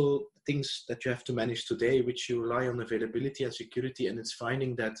there's also things that you have to manage today, which you rely on availability and security, and it's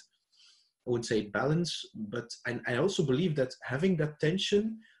finding that, I wouldn't say balance, but I also believe that having that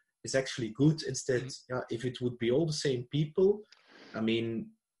tension is actually good. Instead, if it would be all the same people, I mean,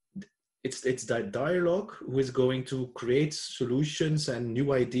 it's that dialogue who is going to create solutions and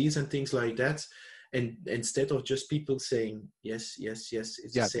new ideas and things like that. And instead of just people saying, yes, yes, yes,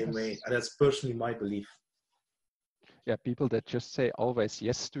 it's the same way. And that's personally my belief. Yeah, people that just say always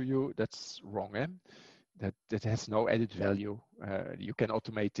yes to you, that's wrong. That has no added value. You can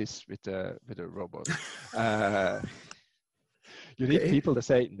automate this with a robot. You need people that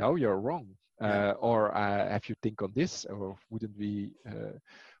say, no, you're wrong. Or have you think on this? Or wouldn't we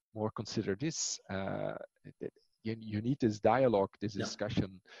more consider this? You need this dialogue, this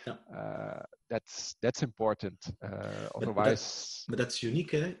discussion. That's important. Otherwise, but that's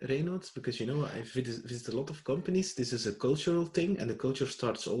unique, Reynolds, because I've visited a lot of companies. This is a cultural thing, and the culture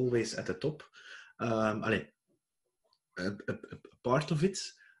starts always at the top. A part of it,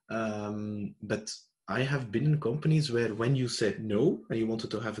 but I have been in companies where when you said no and you wanted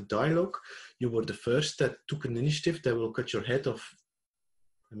to have a dialogue, you were the first that took an initiative that will cut your head off.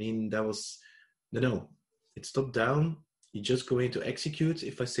 I mean, that was no. It's top down. You're just going to execute.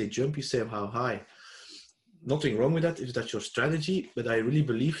 If I say jump, you say how high. Nothing wrong with that if that's your strategy. But I really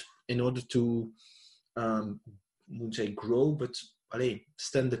believe in order to, I wouldn't say grow, but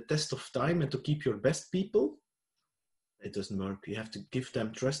stand the test of time and to keep your best people, it doesn't work. You have to give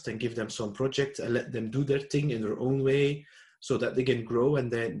them trust and give them some project and let them do their thing in their own way so that they can grow and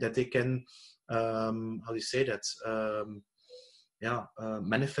then that they can, how do you say that?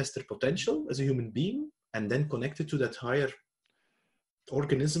 Manifest their potential as a human being. And then connected to that higher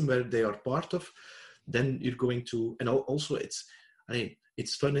organism where they are part of, then you're going to, and also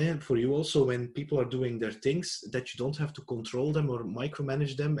it's fun for you also when people are doing their things that you don't have to control them or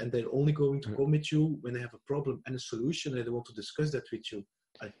micromanage them, and they're only going to come with you when they have a problem and a solution and they want to discuss that with you.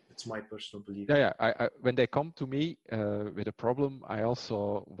 It's my personal belief. I when they come to me with a problem, I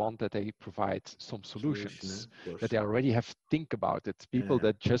also want that they provide some solutions that they already have to think about it. People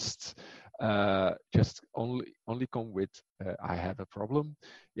that just only come with I have a problem.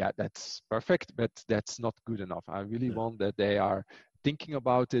 Yeah, that's perfect, but that's not good enough. I really want that they are thinking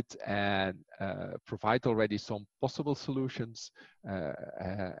about it and provide already some possible solutions,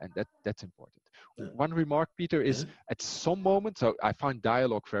 and that's important. One remark, Peter, is at some moment, so I find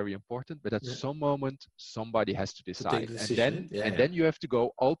dialogue very important, but at some moment somebody has to decide, and then you have to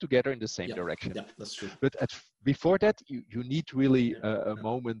go all together in the same direction. Yeah, that's true. But before that, you need really a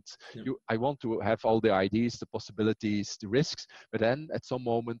moment. I want to have all the ideas, the possibilities, the risks, but then at some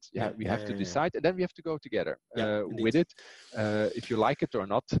moment, we have to decide, and then we have to go together with it, if you like it or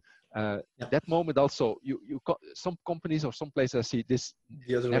not. That moment also, some companies or some places I see this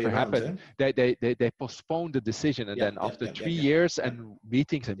never happened. They postpone the decision, and then after 3 years and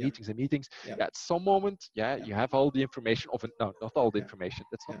meetings and meetings and meetings, at some moment, you have all the information. No, not all the information.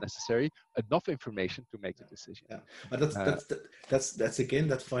 That's not necessary. Enough information to make the decision. But that's again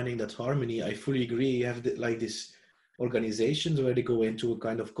that finding that harmony. I fully agree. You have this organizations where they go into a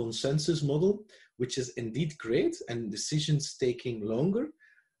kind of consensus model, which is indeed great, and decisions taking longer.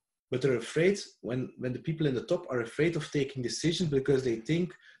 But they're afraid when the people in the top are afraid of taking decisions because they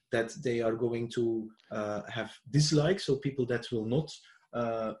think that they are going to have dislikes, so people that will not,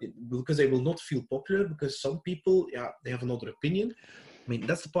 because they will not feel popular, because some people, they have another opinion. I mean,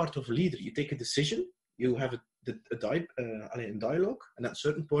 that's the part of a leader. You take a decision, you have a dialogue, and at a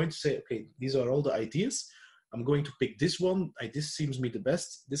certain point say, okay, these are all the ideas. I'm going to pick this one. This seems me the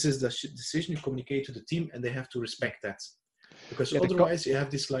best. This is the decision. You communicate to the team, and they have to respect that. Because otherwise you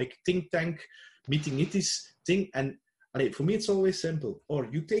have this think tank meeting-itis thing, and for me it's always simple: or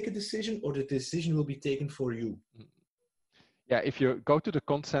you take a decision, or the decision will be taken for you. Yeah, if you go to the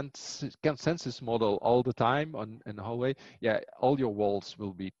consensus model all the time in the hallway, all your walls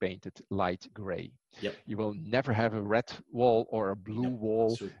will be painted light gray. Yep. You will never have a red wall or a blue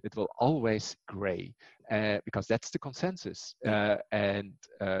wall. It will always gray, because that's the consensus.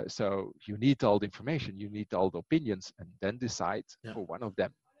 So you need all the information, you need all the opinions, and then decide for one of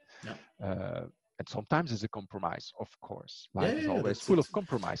them. And sometimes it's a compromise, of course. Life is always full of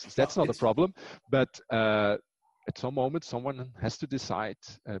compromises. That's not a problem, but at some moment, someone has to decide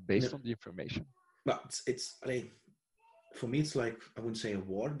based on the information. But for me, it's like, I wouldn't say a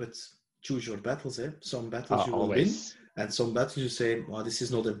war, but choose your battles. Some battles you will win, and some battles you say, well, this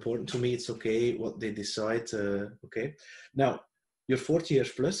is not important to me. It's okay what they decide. Okay. Now, you're 40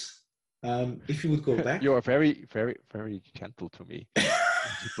 years plus. If you would go back. You are very, very, very gentle to me.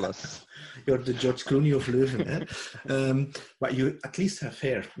 Plus. You're the George Clooney of Leuven. But you at least have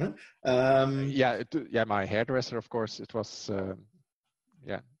hair. No? My hairdresser, of course, it was,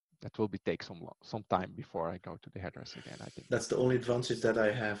 that will take some time before I go to the hairdresser again, I think. That's the only advantage that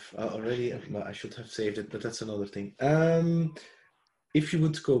I have already. Well, I should have saved it, but that's another thing. If you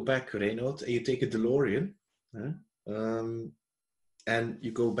would go back, Reinout, and you take a DeLorean, and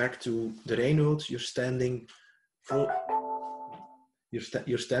you go back to the Reinout, you're standing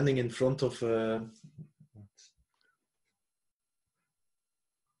in front of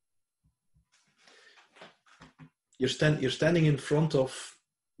you're standing in front of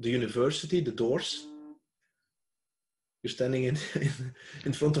the university, the doors. You're standing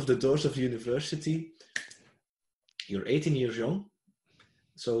in front of the doors of the university. You're 18 years young.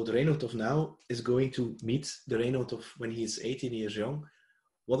 So the Reinout of now is going to meet the Reinout of when he's 18 years young.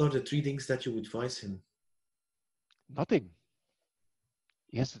 What are the 3 things that you would advise him? Nothing.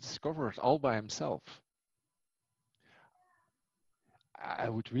 He has to discover it all by himself. I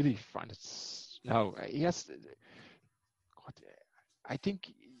would really find it. No, yes. I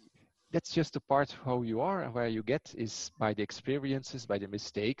think that's just the part how you are and where you get is by the experiences, by the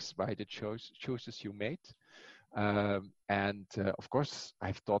mistakes, by the choices you made. Of course,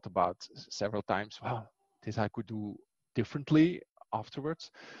 I've thought about several times, wow, this I could do differently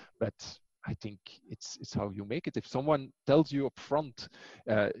afterwards. But I think it's how you make it. If someone tells you up front,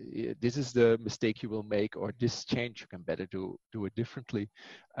 this is the mistake you will make, or this change, you can better do it differently.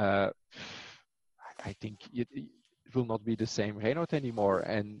 I think it will not be the same Reinout anymore,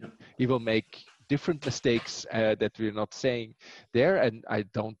 and he will make different mistakes that we're not saying there, and I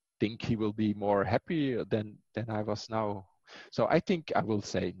don't think he will be more happy than I was now. So I think I will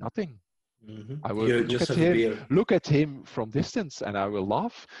say nothing. Mm-hmm. I will look at him from distance, and I will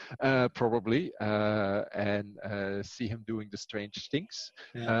laugh probably and see him doing the strange things.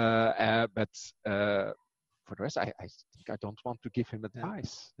 Yeah. But for the rest, I think I don't want to give him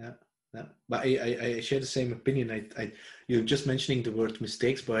advice. Yeah. Yeah. But I share the same opinion. You're just mentioning the word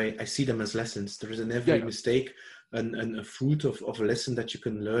mistakes, but I see them as lessons. There is in every mistake and a fruit of a lesson that you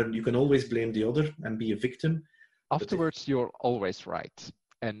can learn. You can always blame the other and be a victim. Afterwards, you're always right.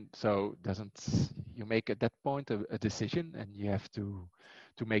 And so you make at that point a decision, and you have to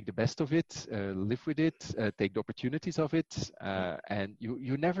make the best of it, live with it, take the opportunities of it, and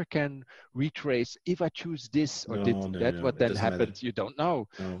you never can retrace if I choose this or what then happened. Matter. You don't know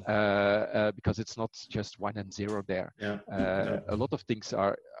because it's not just 1 and 0 there. Yeah. A lot of things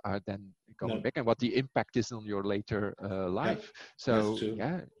are then going back, and what the impact is on your later life. So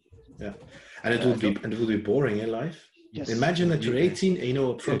yeah, and it will be boring in life. Yes. Imagine that you're 18 and you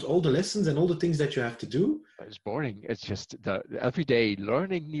know upfront all the lessons and all the things that you have to do. It's boring. It's just the everyday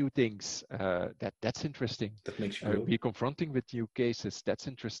learning new things. That's interesting. That makes you be confronting with new cases. That's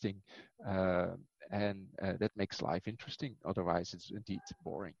interesting, and that makes life interesting. Otherwise, it's indeed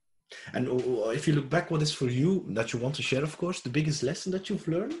boring. And if you look back, what is for you that you want to share? Of course, the biggest lesson that you've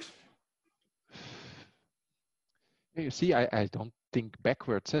learned. You see, I don't think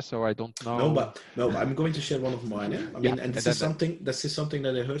backwards, so I don't know. No, I'm going to share one of mine. I mean, and this is something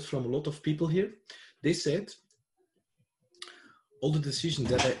that I heard from a lot of people here. They said all the decisions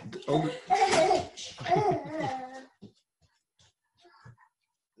that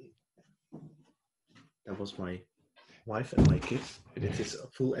that was my wife and my kids. It is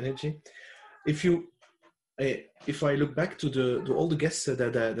full energy. If I look back to all the guests that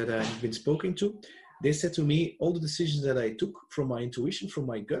I've been speaking to, they said to me, all the decisions that I took from my intuition, from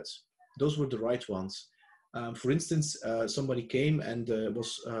my gut, those were the right ones. For instance, somebody came and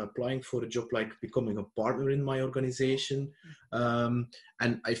was applying for a job like becoming a partner in my organization.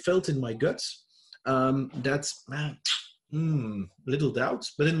 And I felt in my guts that's little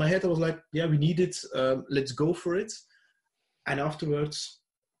doubts. But in my head, I was like, yeah, we need it. Let's go for it. And afterwards,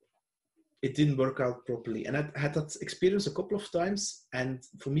 it didn't work out properly. And I had that experience a couple of times. And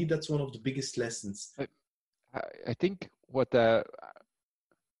for me, that's one of the biggest lessons. I think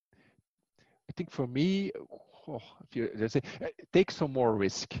for me, take some more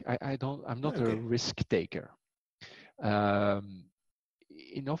risk. I'm not a risk taker.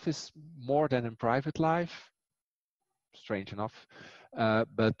 In office more than in private life, strange enough,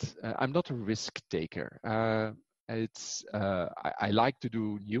 but I'm not a risk taker. I like to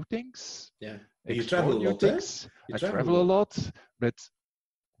do new things. Yeah, you travel a lot. I travel a lot, but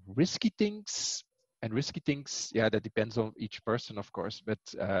risky things, yeah, that depends on each person, of course. But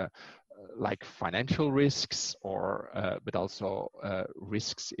like financial risks, or but also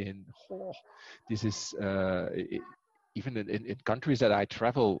risks in this is even in countries that I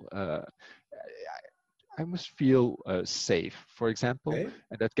travel. I must feel safe, for example,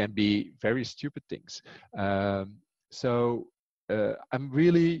 and that can be very stupid things. So I'm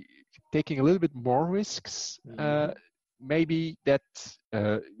really taking a little bit more risks maybe that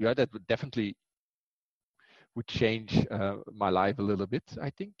that would definitely would change my life a little bit, I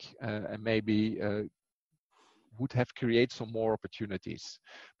think, and maybe would have created some more opportunities.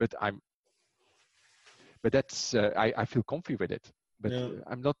 But that's I feel comfy with it. But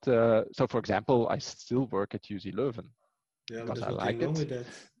I'm not. So, for example, I still work at UZ Leuven because I like it.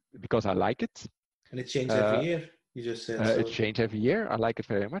 Because I like it. And it changes every year. You just said it changes every year. I like it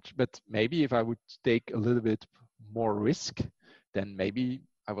very much. But maybe if I would take a little bit more risk, then maybe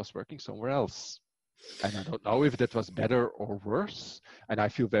I was working somewhere else. And I don't know if that was better or worse. And I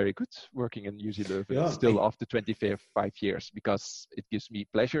feel very good working in UZ Leuven still after 25 years, because it gives me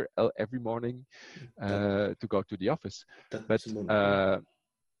pleasure every morning to go to the office. But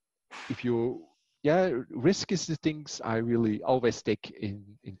if you, risk is the things I really always take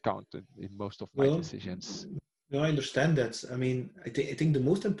in count in most of my decisions. No, I understand that. I mean, I think the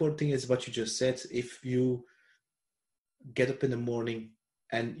most important thing is what you just said. If you get up in the morning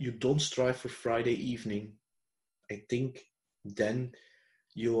and you don't strive for Friday evening, I think then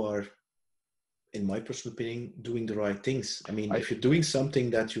you are, in my personal opinion, doing the right things. I mean, if you're doing something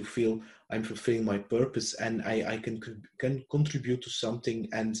that you feel, I'm fulfilling my purpose and I can contribute to something,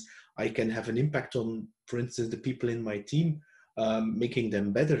 and I can have an impact on, for instance, the people in my team, making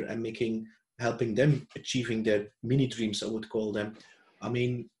them better and helping them achieving their mini dreams, I would call them. I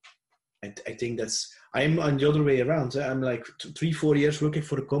mean, I think I'm on the other way around. I'm like 3-4 years working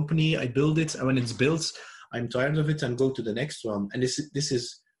for a company. I build it, and when it's built, I'm tired of it and go to the next one. And this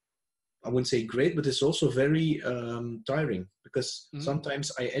is, I wouldn't say great, but it's also very tiring, because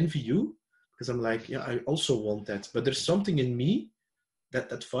sometimes I envy you, because I'm like, I also want that. But there's something in me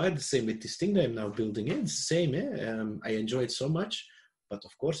that fired the same with this thing that I'm now building. It's the same. I enjoy it so much, but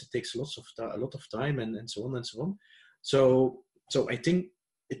of course it takes a lot of time and so on and so on. So I think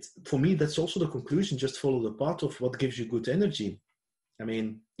for me, that's also the conclusion. Just follow the path of what gives you good energy. I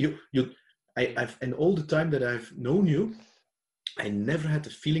mean, I've in all the time that I've known you, I never had the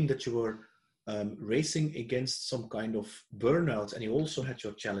feeling that you were racing against some kind of burnout, and you also had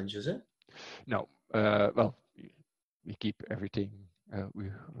your challenges, eh? No, well, we keep everything. How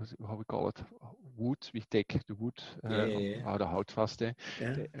we call it, wood. We take the wood out of houtvasten.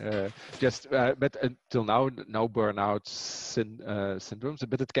 But until now, no burnout syndromes.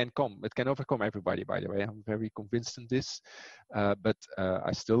 But it can come. It can overcome everybody. By the way, I'm very convinced in this. But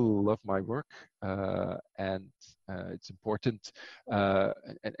I still love my work, and it's important.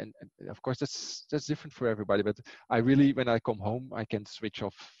 And of course, that's different for everybody. But I really, when I come home, I can switch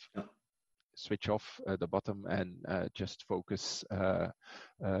off the bottom and just focus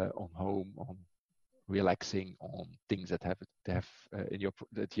on home, on relaxing, on things that in your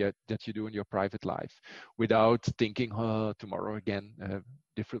that you do in your private life, without thinking, tomorrow again,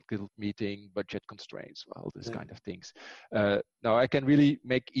 difficult meeting, budget constraints, this kind of things. Now I can really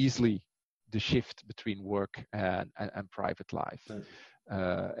make easily the shift between work and private life,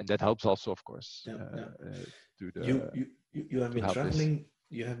 and that helps also, of course. You have been traveling.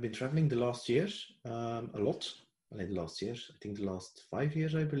 You have been traveling the last years a lot. Well, in the last years, I think the last 5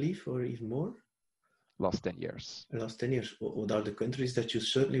 years, I believe, or even more. Last 10 years. Last 10 years. What are the countries that you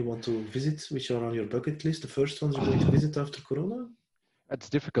certainly want to visit, which are on your bucket list? The first ones you're going to visit after Corona? It's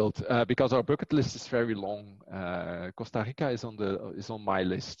difficult because our bucket list is very long. Costa Rica is on my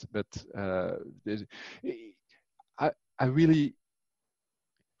list, but I really.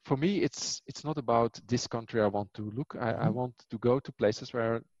 For me, it's not about this country I want to look. I want to go to places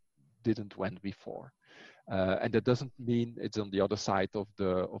where I didn't went before, and that doesn't mean it's on the other side of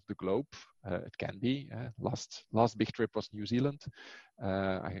the globe. It can be. Last big trip was New Zealand.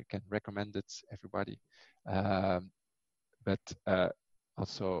 I can recommend it everybody. But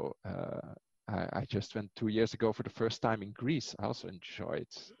also, I just went 2 years ago for the first time in Greece. I also enjoyed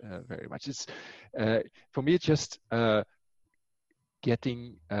very much. It's for me, it's just.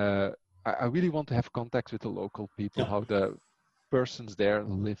 Getting I really want to have contact with the local people, how the persons there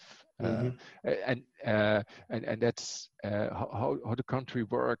live, and that's how the country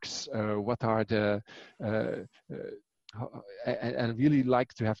works, what are the and really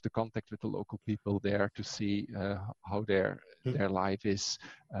like to have the contact with the local people there to see how their life is,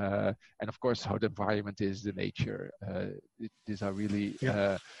 and of course how the environment is, the nature. These are really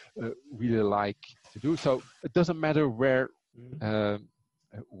really like to do. So it doesn't matter where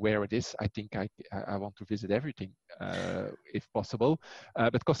it is. I think I want to visit everything if possible.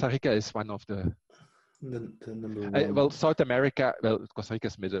 But Costa Rica is one of the number one. South America. Well, Costa Rica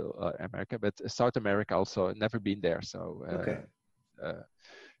is Middle America, but South America also never been there. So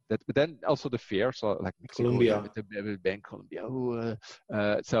but then also the fear. So like Mexico, Colombia. with the bank, Colombia.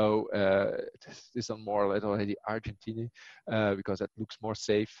 This on more like already Argentina, because that looks more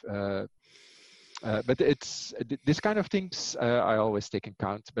safe. But it's this kind of things I always take in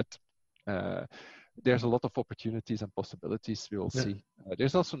account. But there's a lot of opportunities and possibilities. We will see.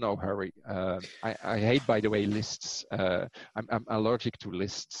 There's also no hurry. I hate, by the way, lists. I'm allergic to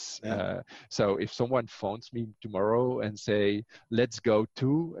lists. So if someone phones me tomorrow and say, "Let's go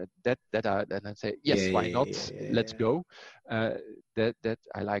to that," then I say, "Yes, why not? Let's go." That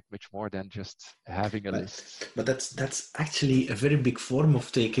I like much more than just having a list. But that's actually a very big form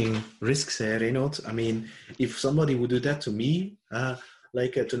of taking risks, Reinoud. I mean, if somebody would do that to me.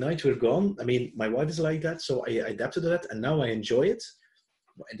 Tonight we're gone. I mean, my wife is like that, so I adapted to that, and now I enjoy it.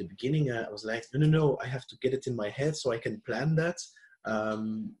 But at the beginning, I was like, no, I have to get it in my head so I can plan that.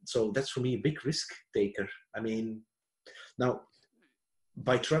 So that's for me a big risk taker. I mean, now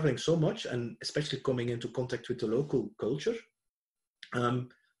by traveling so much and especially coming into contact with the local culture,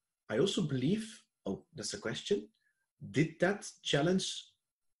 I also believe. Oh, that's a question. Did that challenge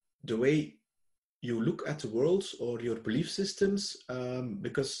the way you look at the world or your belief systems,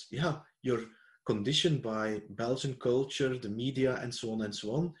 because you're conditioned by Belgian culture, the media, and so on and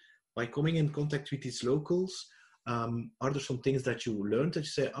so on. By coming in contact with these locals, are there some things that you learned that you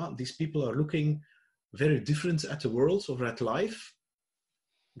say, these people are looking very different at the world or at life,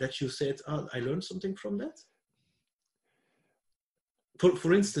 that you said, I learned something from that?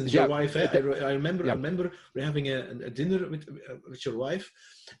 For instance, your wife. I remember we're having a dinner with your wife,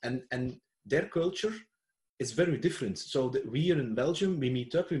 and their culture is very different. So we here in Belgium, we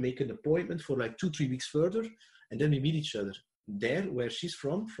meet up, we make an appointment for like 2-3 weeks further, and then we meet each other. There, where she's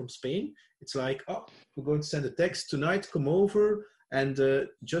from Spain, it's like, we're going to send a text tonight, come over, and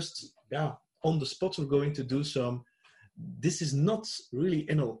just on the spot we're going to do some. This is not really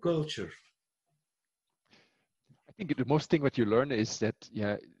in our culture. I think the most thing what you learn is that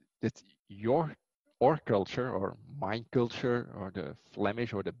our culture or my culture or the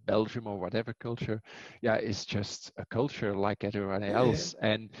Flemish or the Belgium or whatever culture, is just a culture like everyone else.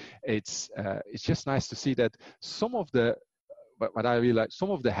 And it's just nice to see that some of the, what I really like,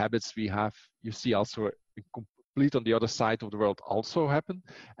 some of the habits we have, you see also complete on the other side of the world also happen,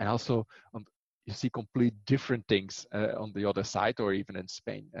 and also you see complete different things on the other side, or even in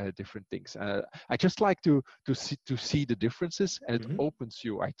Spain, different things. I just like to see the differences, and it opens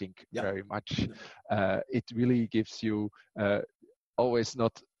you, I think, very much. It really gives you always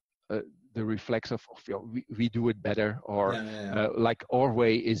not the reflex of we do it better, or like our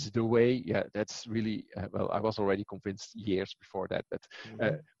way is the way. That's really I was already convinced years before that, but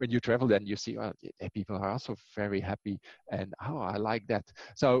when you travel, then you see people are also very happy, and I like that.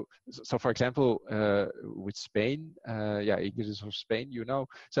 So for example, with Spain, English is from Spain,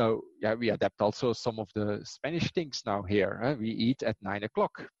 so we adapt also some of the Spanish things now here. We eat at 9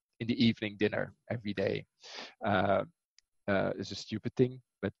 o'clock in the evening dinner every day. It's a stupid thing,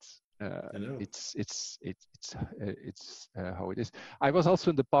 but it's how it is. I was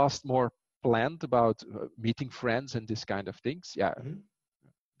also in the past more planned about meeting friends and this kind of things.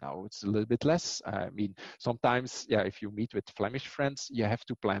 Now it's a little bit less. I mean, sometimes, if you meet with Flemish friends, you have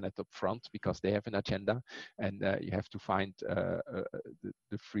to plan it up front because they have an agenda, and you have to find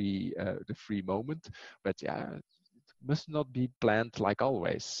the free moment. But it must not be planned like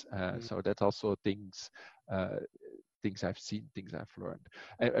always. So that's also things I've seen, things I've learned.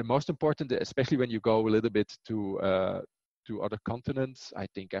 And most important, especially when you go a little bit to other continents, I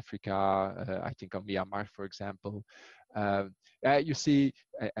think Africa, I think on Myanmar, for example, you see,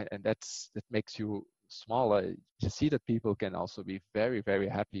 and that makes you smaller. You see that people can also be very, very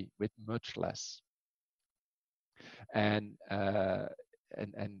happy with much less. And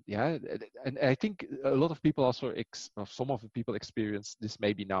I think a lot of people also, some of the people experience this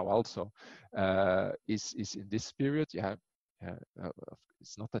maybe now also, is in this period.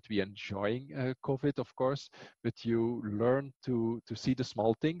 It's not that we're enjoying COVID, of course, but you learn to see the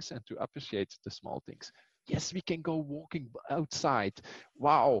small things and to appreciate the small things. Yes, we can go walking outside.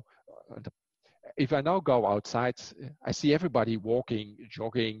 Wow. If I now go outside, I see everybody walking,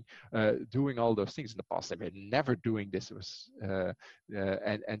 jogging, doing all those things. In the past, they were never doing this. It was,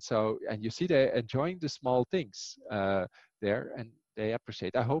 and you see they're enjoying the small things there, and they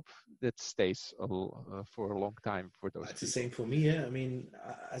appreciate. I hope that stays for a long time for those. It's people. The same for me. I mean,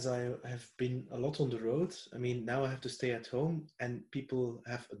 as I have been a lot on the road, I mean, now I have to stay at home, and people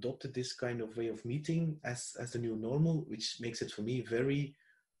have adopted this kind of way of meeting as the new normal, which makes it for me very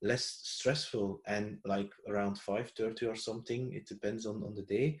less stressful. And like around 5:30 or something, it depends on the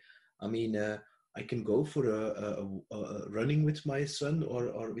day. I mean, I can go for a running with my son,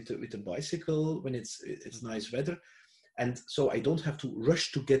 or with a bicycle when it's nice weather. And so I don't have to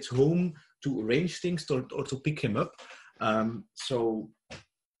rush to get home to arrange things or to pick him up. So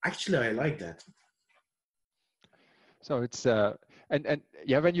actually, I like that. So it's and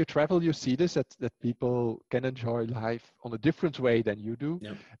yeah, when you travel, you see this that people can enjoy life on a different way than you do.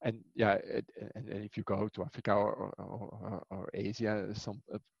 Yeah. And yeah, and if you go to Africa or Asia,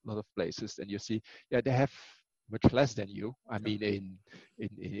 a lot of places, then you see, yeah, they have much less than you. I mean,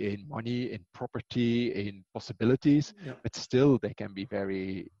 in money, in property, in possibilities, Yeah. but still they can be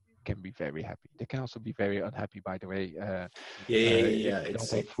very happy. They can also be very unhappy, by the way. If they don't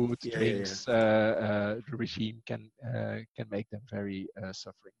have food, drinks, the regime can make them very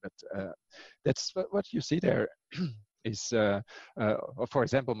suffering. But that's what you see there. Is for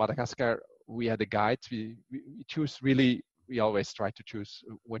example, Madagascar. We had a guide. We choose really. We always try to choose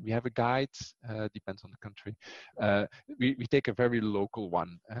when we have a guide. Depends on the country. We take a very local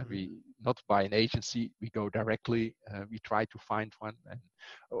one. We not by an agency. We go directly. We try to find one, and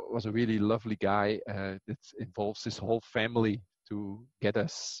was a really lovely guy that involves his whole family to get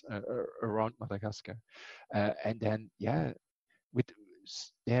us around Madagascar. And then, yeah,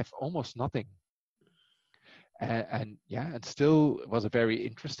 they have almost nothing. And yeah, and still was a very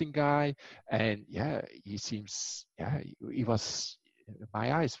interesting guy. And yeah, he seems, yeah, he was, in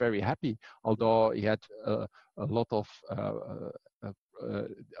my eyes, very happy, although he had a lot of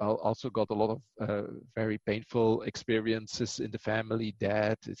also got a lot of very painful experiences in the family,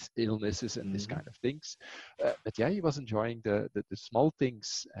 death, illnesses, and this kind of things. But yeah, he was enjoying the small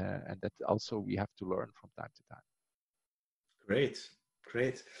things, and that also we have to learn from time to time.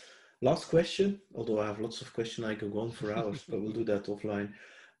 Great. Last question, although I have lots of questions, I could go on for hours, but we'll do that offline.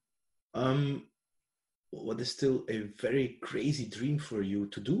 What is still a very crazy dream for you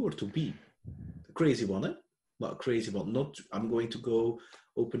to do or to be? A crazy one, eh? Not a crazy one. Not I'm going to go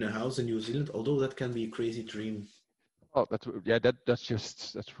open a house in New Zealand, although that can be a crazy dream. Oh, that would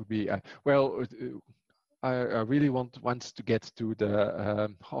be well. I really wants to get to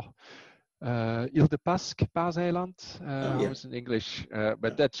the Ile de Pasque, Paaseiland. How is in English?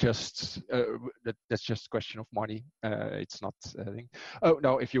 But that's just a question of money. It's not a thing. Oh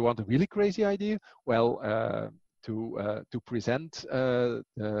no! If you want a really crazy idea, well, to present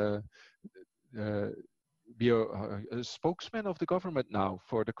be a spokesman of the government now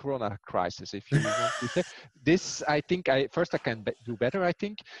for the corona crisis. If you want to say this, I think I can do better. I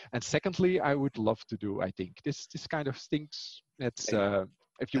think, and secondly, I would love to do. I think this kind of things. That's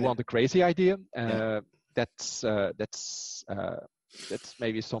if you want a crazy idea, that's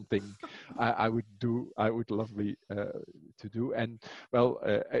maybe something I would do. I would lovely to do. And well,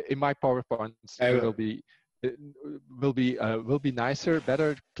 in my PowerPoints there will be. It will be nicer,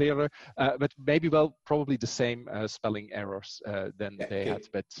 better, clearer, but maybe probably the same spelling errors than they had.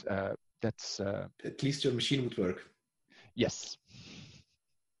 But that's at least your machine would work. Yes.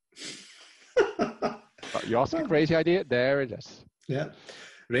 You ask a crazy idea, there it is. Yeah,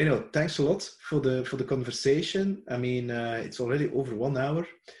 Reino, thanks a lot for the conversation. I mean, it's already over 1 hour.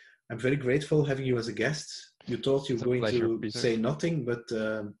 I'm very grateful having you as a guest. You thought you were going to Peter. Say nothing, but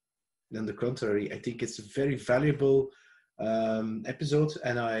on the contrary, I think it's a very valuable episode,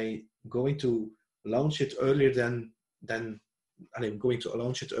 and I'm going to launch it earlier than I'm going to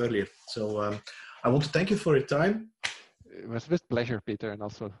launch it earlier. So I want to thank you for your time. It was with pleasure, Peter, and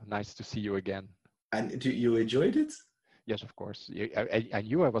also nice to see you again. And you enjoyed it? Yes, of course. I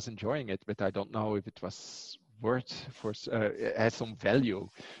knew I was enjoying it, but I don't know if it was it has some value.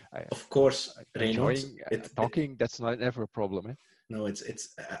 Of course, enjoying talking, that's never a problem. Eh? No, it's.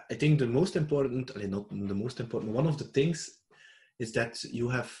 I think the most important, not the most important. One of the things is that you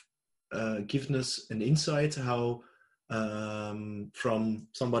have given us an insight how from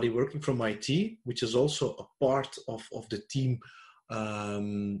somebody working from IT, which is also a part of the team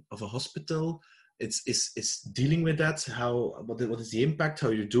of a hospital. It's dealing with that. What is the impact? How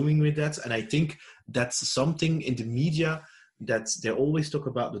you're doing with that? And I think that's something in the media that they always talk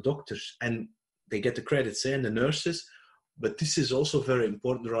about the doctors and they get the credits and the nurses. But this is also very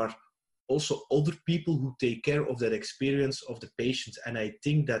important. There are also other people who take care of that experience of the patients. And I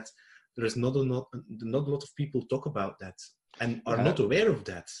think that there is not a lot of people talk about that and are not aware of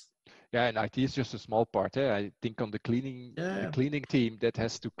that. Yeah, and IT is just a small part. I think on the cleaning team that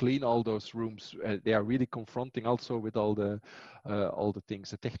has to clean all those rooms, they are really confronting also with all the things.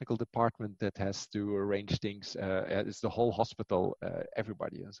 The technical department that has to arrange things. It's the whole hospital,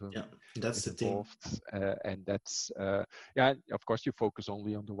 everybody. So that's the involved, thing. And that's of course you focus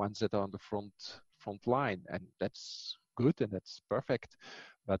only on the ones that are on the front line, and that's good and that's perfect.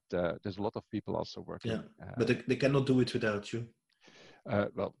 But there's a lot of people also working. Yeah, but they cannot do it without you.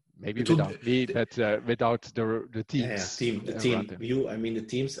 Well, maybe without me, but without the teams. Yeah, the team. You, I mean the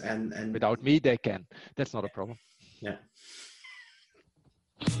teams, and without me, they can. That's not a problem. Yeah.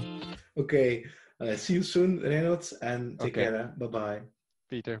 Okay. See you soon, Reynolds, and take care. Bye-bye.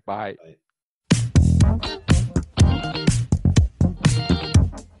 Peter, bye. Bye.